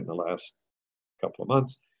 like in the last couple of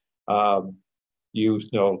months, you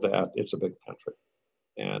know that it's a big country,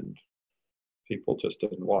 and people just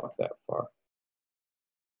didn't walk that far.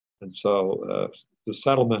 And so the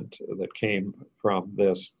settlement that came from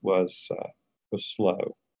this was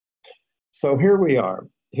slow. So here we are.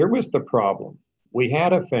 Here was the problem. We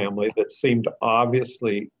had a family that seemed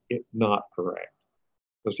obviously not correct,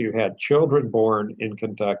 because you had children born in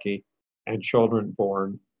Kentucky and children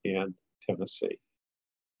born in Tennessee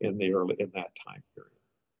in that time period.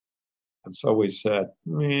 And so we said,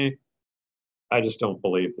 I just don't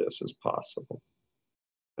believe this is possible.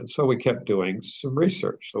 And so we kept doing some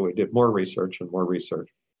research. So we did more research and more research.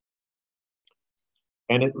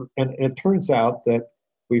 And it turns out that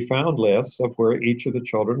we found lists of where each of the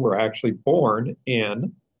children were actually born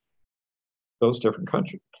in those different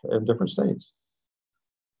countries and different states.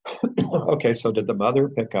 Okay, so did the mother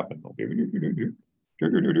pick up and go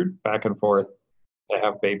back and forth to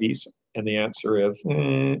have babies? And the answer is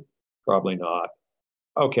probably not.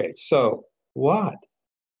 Okay, so what?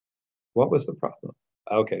 What was the problem?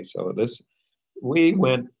 Okay, so we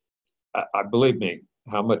went, I believe me,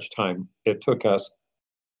 how much time it took us.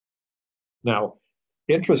 Now,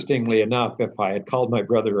 interestingly enough, if I had called my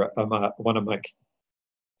brother, one of my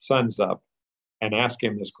sons up and asked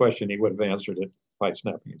him this question, he would have answered it by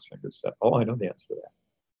snapping his fingers, said, oh, I know the answer to that.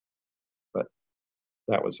 But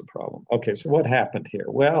that was the problem. Okay, so what happened here?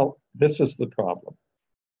 Well, this is the problem.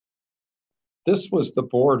 This is the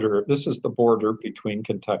border between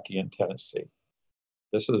Kentucky and Tennessee.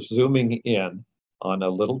 This is zooming in on a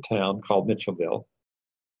little town called Mitchellville.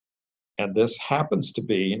 And this happens to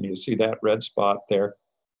be, and you see that red spot there,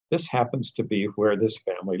 this happens to be where this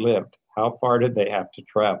family lived. How far did they have to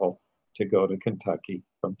travel to go to Kentucky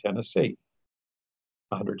from Tennessee?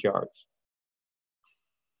 100 yards.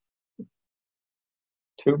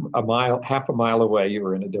 Half a mile away, you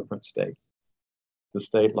were in a different state, the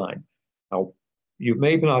state line. Now, you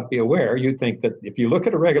may not be aware, you think that if you look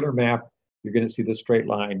at a regular map, you're going to see the straight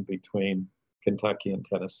line between Kentucky and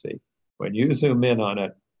Tennessee. When you zoom in on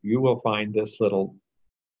it, you will find this little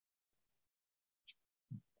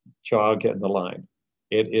jog in the line.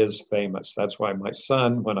 It is famous. That's why my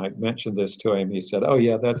son, when I mentioned this to him, he said, "Oh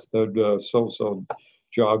yeah, that's the so-so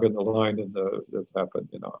jog in the line and the happened."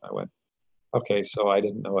 You know, I went, "Okay, so I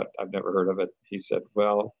didn't know it. I've never heard of it." He said,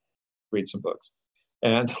 "Well, read some books."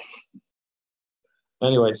 And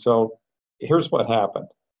anyway, so here's what happened.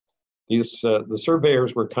 The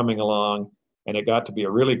surveyors were coming along, and it got to be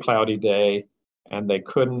a really cloudy day, and they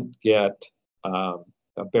couldn't get a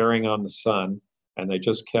bearing on the sun, and they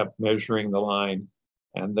just kept measuring the line,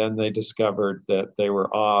 and then they discovered that they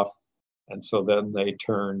were off, and so then they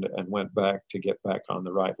turned and went back to get back on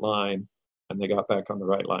the right line, and they got back on the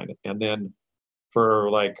right line, and then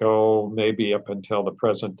for like, oh, maybe up until the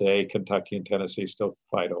present day, Kentucky and Tennessee still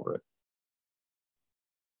fight over it.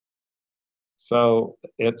 So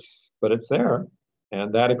but it's there.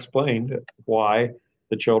 And that explained why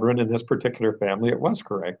the children in this particular family, it was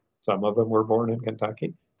correct. Some of them were born in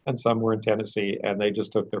Kentucky and some were in Tennessee, and they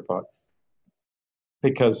just took their part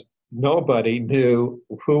because nobody knew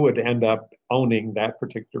who would end up owning that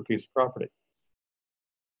particular piece of property.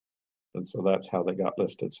 And so that's how they got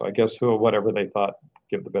listed. So I guess whatever they thought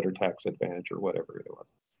give the better tax advantage or whatever it was.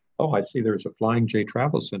 Oh, I see there's a Flying J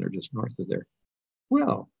Travel Center just north of there.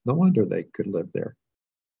 Well, no wonder they could live there.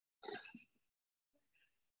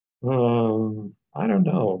 I don't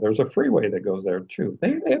know. There's a freeway that goes there too.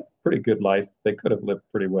 They had pretty good life. They could have lived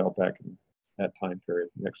pretty well back in that time period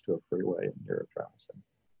next to a freeway and near a travel center.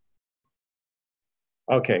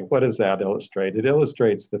 Okay, what does that illustrate? It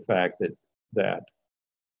illustrates the fact that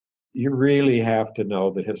you really have to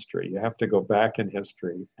know the history. You have to go back in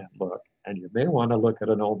history and look. And you may want to look at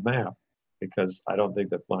an old map because I don't think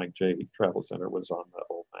the Flying J Travel Center was on the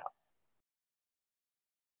old map.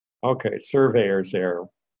 Okay, surveyor's error.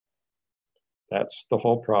 That's the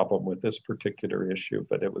whole problem with this particular issue,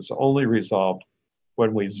 but it was only resolved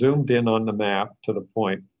when we zoomed in on the map to the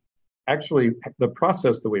point. Actually, the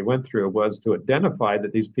process that we went through was to identify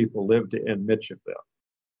that these people lived in Mitchellville.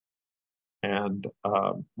 And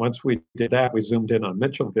once we did that, we zoomed in on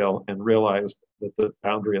Mitchellville and realized that the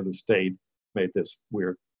boundary of the state made this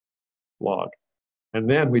weird log. And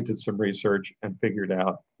then we did some research and figured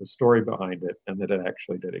out the story behind it and that it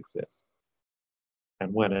actually did exist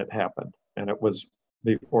and when it happened. And it was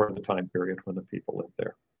before the time period when the people lived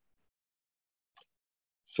there.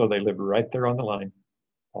 So they lived right there on the line,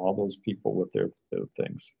 all those people with their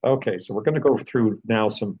things. Okay, so we're going to go through now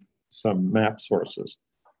some map sources.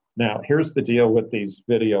 Now, here's the deal with these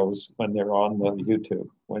videos when they're on the YouTube.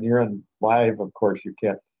 When you're in live, of course, you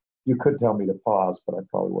could tell me to pause, but I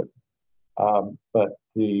probably wouldn't. But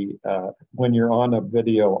when you're on a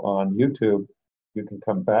video on YouTube, you can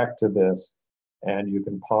come back to this and you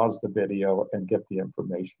can pause the video and get the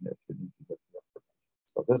information if you need to get the information.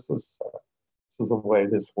 So this is the way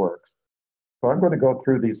this works. So I'm going to go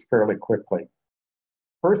through these fairly quickly.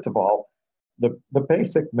 First of all, the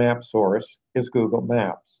basic map source is Google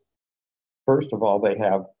Maps. First of all, they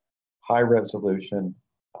have high resolution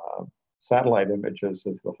satellite images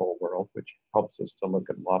of the whole world, which helps us to look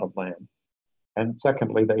at a lot of land. And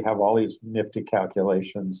secondly, they have all these nifty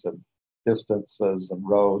calculations and distances and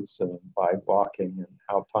roads and by walking and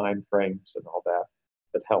how time frames and all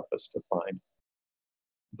that help us to find.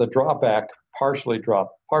 The drawback, partial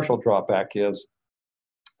drawback is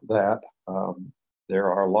that there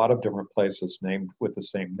are a lot of different places named with the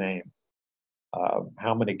same name.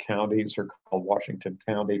 How many counties are called Washington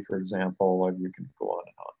County, for example, and you can go on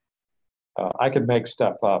and on. I can make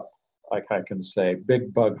stuff up, like I can say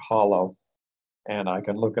Big Bug Hollow, and I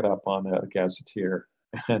can look it up on a gazetteer,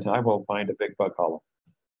 and I will find a Big Bug Hollow,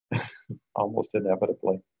 almost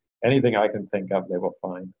inevitably. Anything I can think of, they will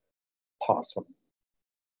find. Possum,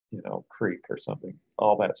 creek or something.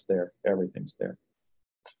 All that's there. Everything's there.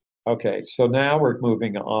 Okay, so now we're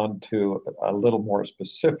moving on to a little more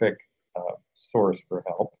specific source for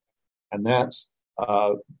help, and that's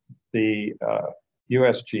the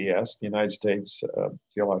USGS, the United States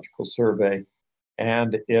Geological Survey,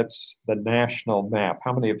 and it's the national map.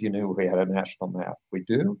 How many of you knew we had a national map? We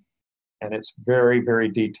do, and it's very, very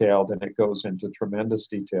detailed, and it goes into tremendous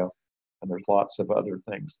detail, and there's lots of other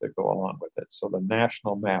things that go along with it. So the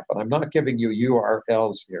national map, and I'm not giving you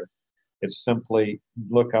URLs here. It's simply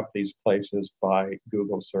look up these places by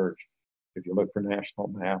Google search. If you look for national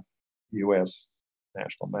map, US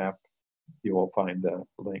national map, you will find the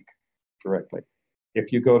link directly.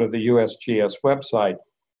 If you go to the USGS website,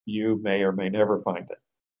 you may or may never find it.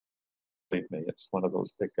 Believe me, it's one of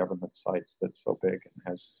those big government sites that's so big and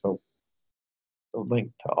has so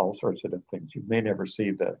linked to all sorts of different things. You may never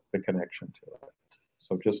see the connection to it.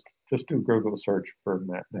 So just do Google search for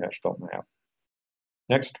national map.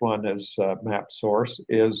 Next one is map source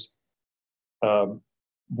is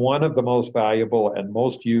one of the most valuable and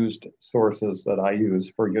most used sources that I use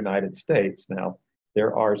for United States. Now,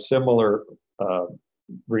 there are similar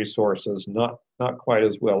resources, not quite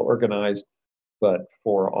as well organized, but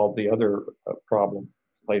for all the other problem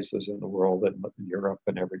places in the world and Europe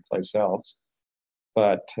and every place else.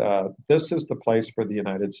 But this is the place for the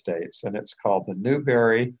United States, and it's called the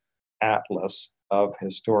Newberry Atlas of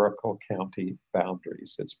Historical County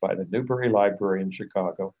Boundaries. It's by the Newberry Library in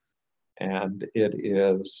Chicago, and it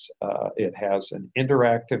has an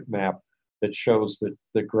interactive map that shows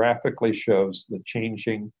that graphically shows the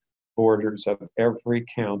changing borders of every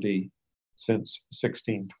county since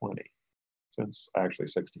 1620, since actually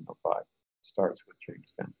 1605, starts with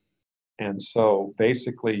Jamestown. And so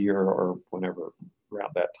basically or whenever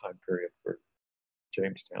around that time period where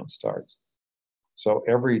Jamestown starts. So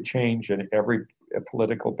every change in every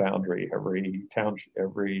political boundary, every township,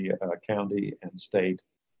 every county and state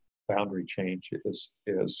boundary change is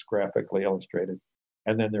graphically illustrated.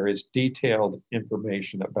 And then there is detailed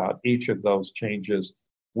information about each of those changes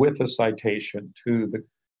with a citation to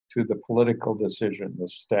the political decision, the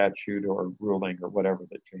statute or ruling or whatever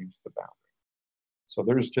that changed the boundary. So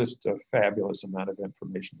there's just a fabulous amount of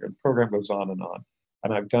information here. The program goes on.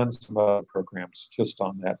 And I've done some other programs just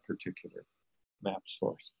on that particular map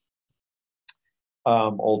source.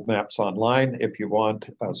 Old Maps Online, if you want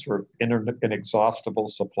a sort of inexhaustible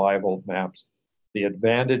supply of old maps. The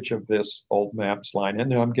advantage of this Old Maps line,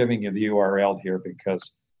 and I'm giving you the URL here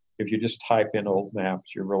because if you just type in old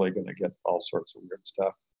maps, you're really going to get all sorts of weird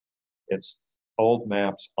stuff. It's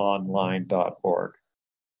oldmapsonline.org.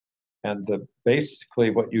 And basically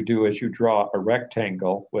what you do is you draw a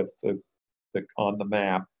rectangle with on the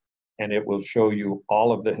map, and it will show you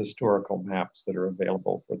all of the historical maps that are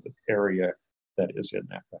available for the area that is in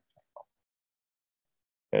that rectangle.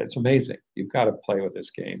 It's amazing. You've got to play with this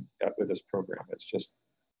game, with this program. It's just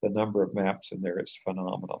the number of maps in there is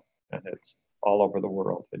phenomenal, and it's all over the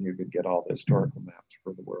world, and you can get all the historical maps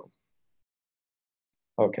for the world.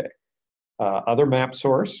 Okay, other map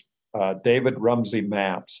source. David Rumsey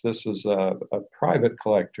Maps. This is a private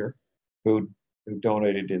collector who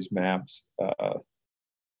donated his maps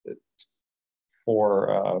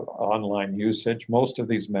for online usage. Most of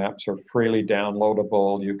these maps are freely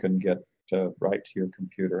downloadable. You can get right to your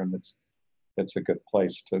computer, and it's a good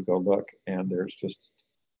place to go look. And there's just,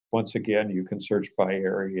 once again, you can search by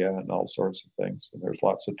area and all sorts of things. And there's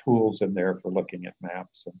lots of tools in there for looking at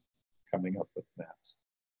maps and coming up with maps.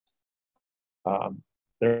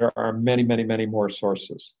 There are many, many, many more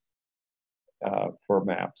sources for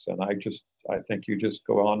maps. And I think you just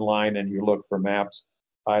go online and you look for maps.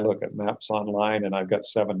 I look at maps online and I've got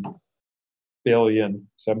 7.1 billion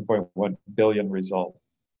results.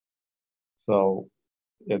 So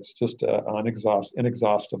it's just an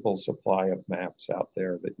inexhaustible supply of maps out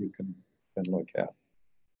there that you can look at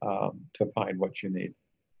to find what you need.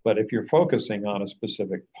 But if you're focusing on a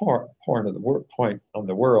specific point on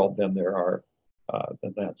the world, then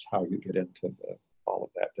then that's how you get into all of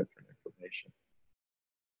that different information.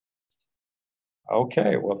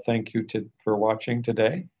 Okay, well, thank you for watching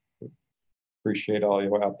today. Appreciate all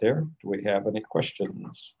you out there. Do we have any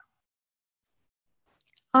questions?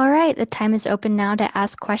 All right, the time is open now to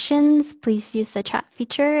ask questions. Please use the chat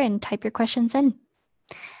feature and type your questions in.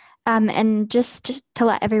 And just to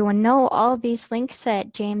let everyone know, all of these links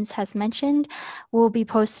that James has mentioned will be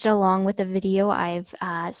posted along with a video. I've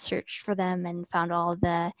searched for them and found all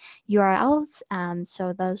the URLs.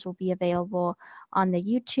 So those will be available on the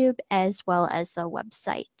YouTube as well as the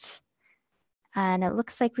website. And it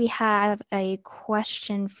looks like we have a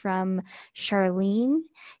question from Charlene.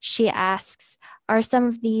 She asks, are some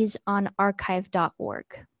of these on archive.org?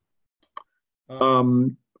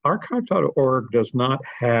 Archive.org does not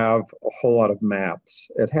have a whole lot of maps.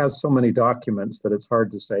 It has so many documents that it's hard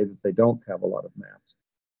to say that they don't have a lot of maps.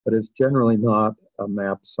 But it's generally not a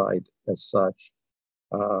map site as such.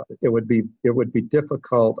 It would be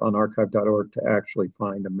difficult on archive.org to actually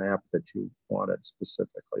find a map that you wanted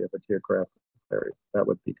specifically of a geographic area. That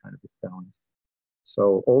would be kind of a challenge.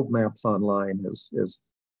 So Old Maps Online is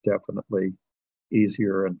definitely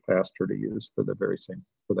easier and faster to use for that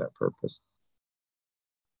purpose.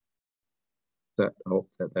 I hope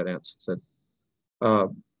that answers it.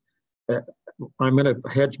 I'm going to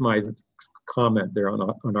hedge my comment there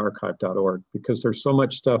on archive.org because there's so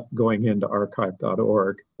much stuff going into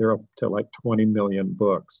archive.org. They're up to like 20 million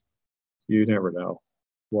books. You never know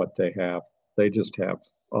what they have. They just have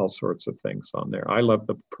all sorts of things on there. I love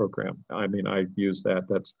the program. I mean, I use that.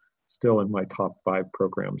 That's still in my top 5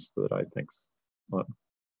 programs that I think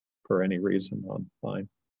for any reason online.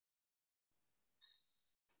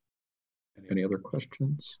 Any other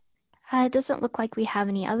questions? It doesn't look like we have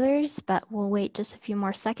any others, but we'll wait just a few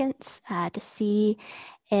more seconds to see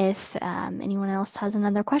if anyone else has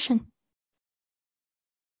another question.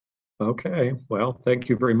 Okay, well, thank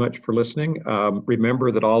you very much for listening.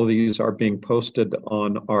 Remember that all of these are being posted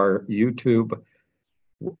on our YouTube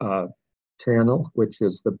channel, which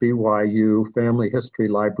is the BYU Family History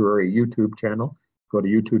Library YouTube channel. Go to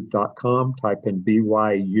youtube.com, type in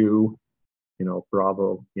BYU,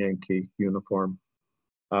 Bravo, Yankee, uniform,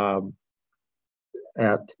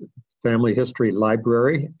 at Family History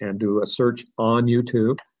Library and do a search on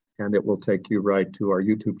YouTube, and it will take you right to our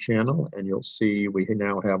YouTube channel, and you'll see we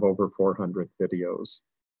now have over 400 videos.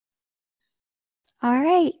 All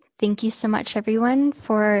right. Thank you so much, everyone,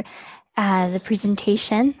 for the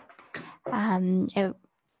presentation. It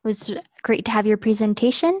was great to have your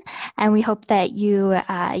presentation, and we hope that you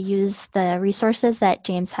use the resources that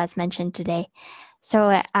James has mentioned today.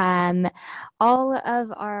 So all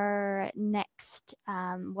of our next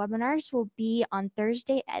webinars will be on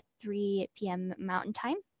Thursday at 3 p.m. Mountain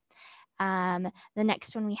Time. The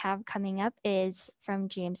next one we have coming up is from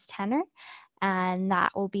James Tanner, and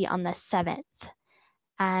that will be on the 7th.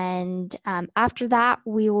 And after that,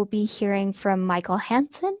 we will be hearing from Michael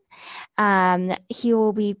Hansen. He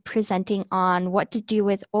will be presenting on what to do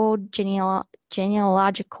with old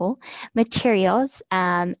genealogical materials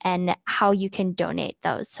and how you can donate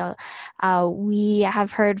those. So we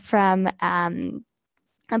have heard from a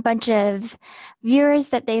bunch of viewers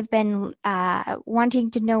that they've been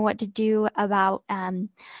wanting to know what to do about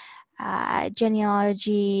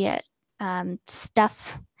genealogy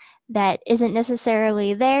stuff that isn't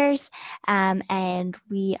necessarily theirs, and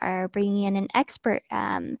we are bringing in an expert.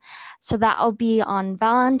 So that will be on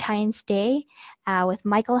Valentine's Day with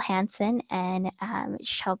Michael Hansen, and it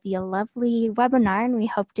shall be a lovely webinar, and we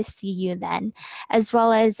hope to see you then, as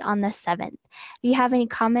well as on the 7th. If you have any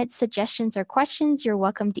comments, suggestions, or questions, you're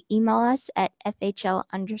welcome to email us at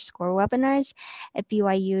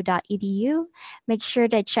fhl_webinars@byu.edu. Make sure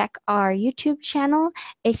to check our YouTube channel.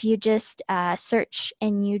 If you just search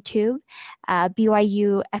in YouTube,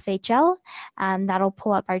 BYU FHL, that'll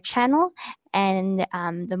pull up our channel and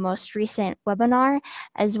the most recent webinar,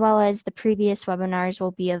 as well as the previous webinars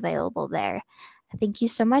will be available there. Thank you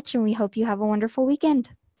so much, and we hope you have a wonderful weekend.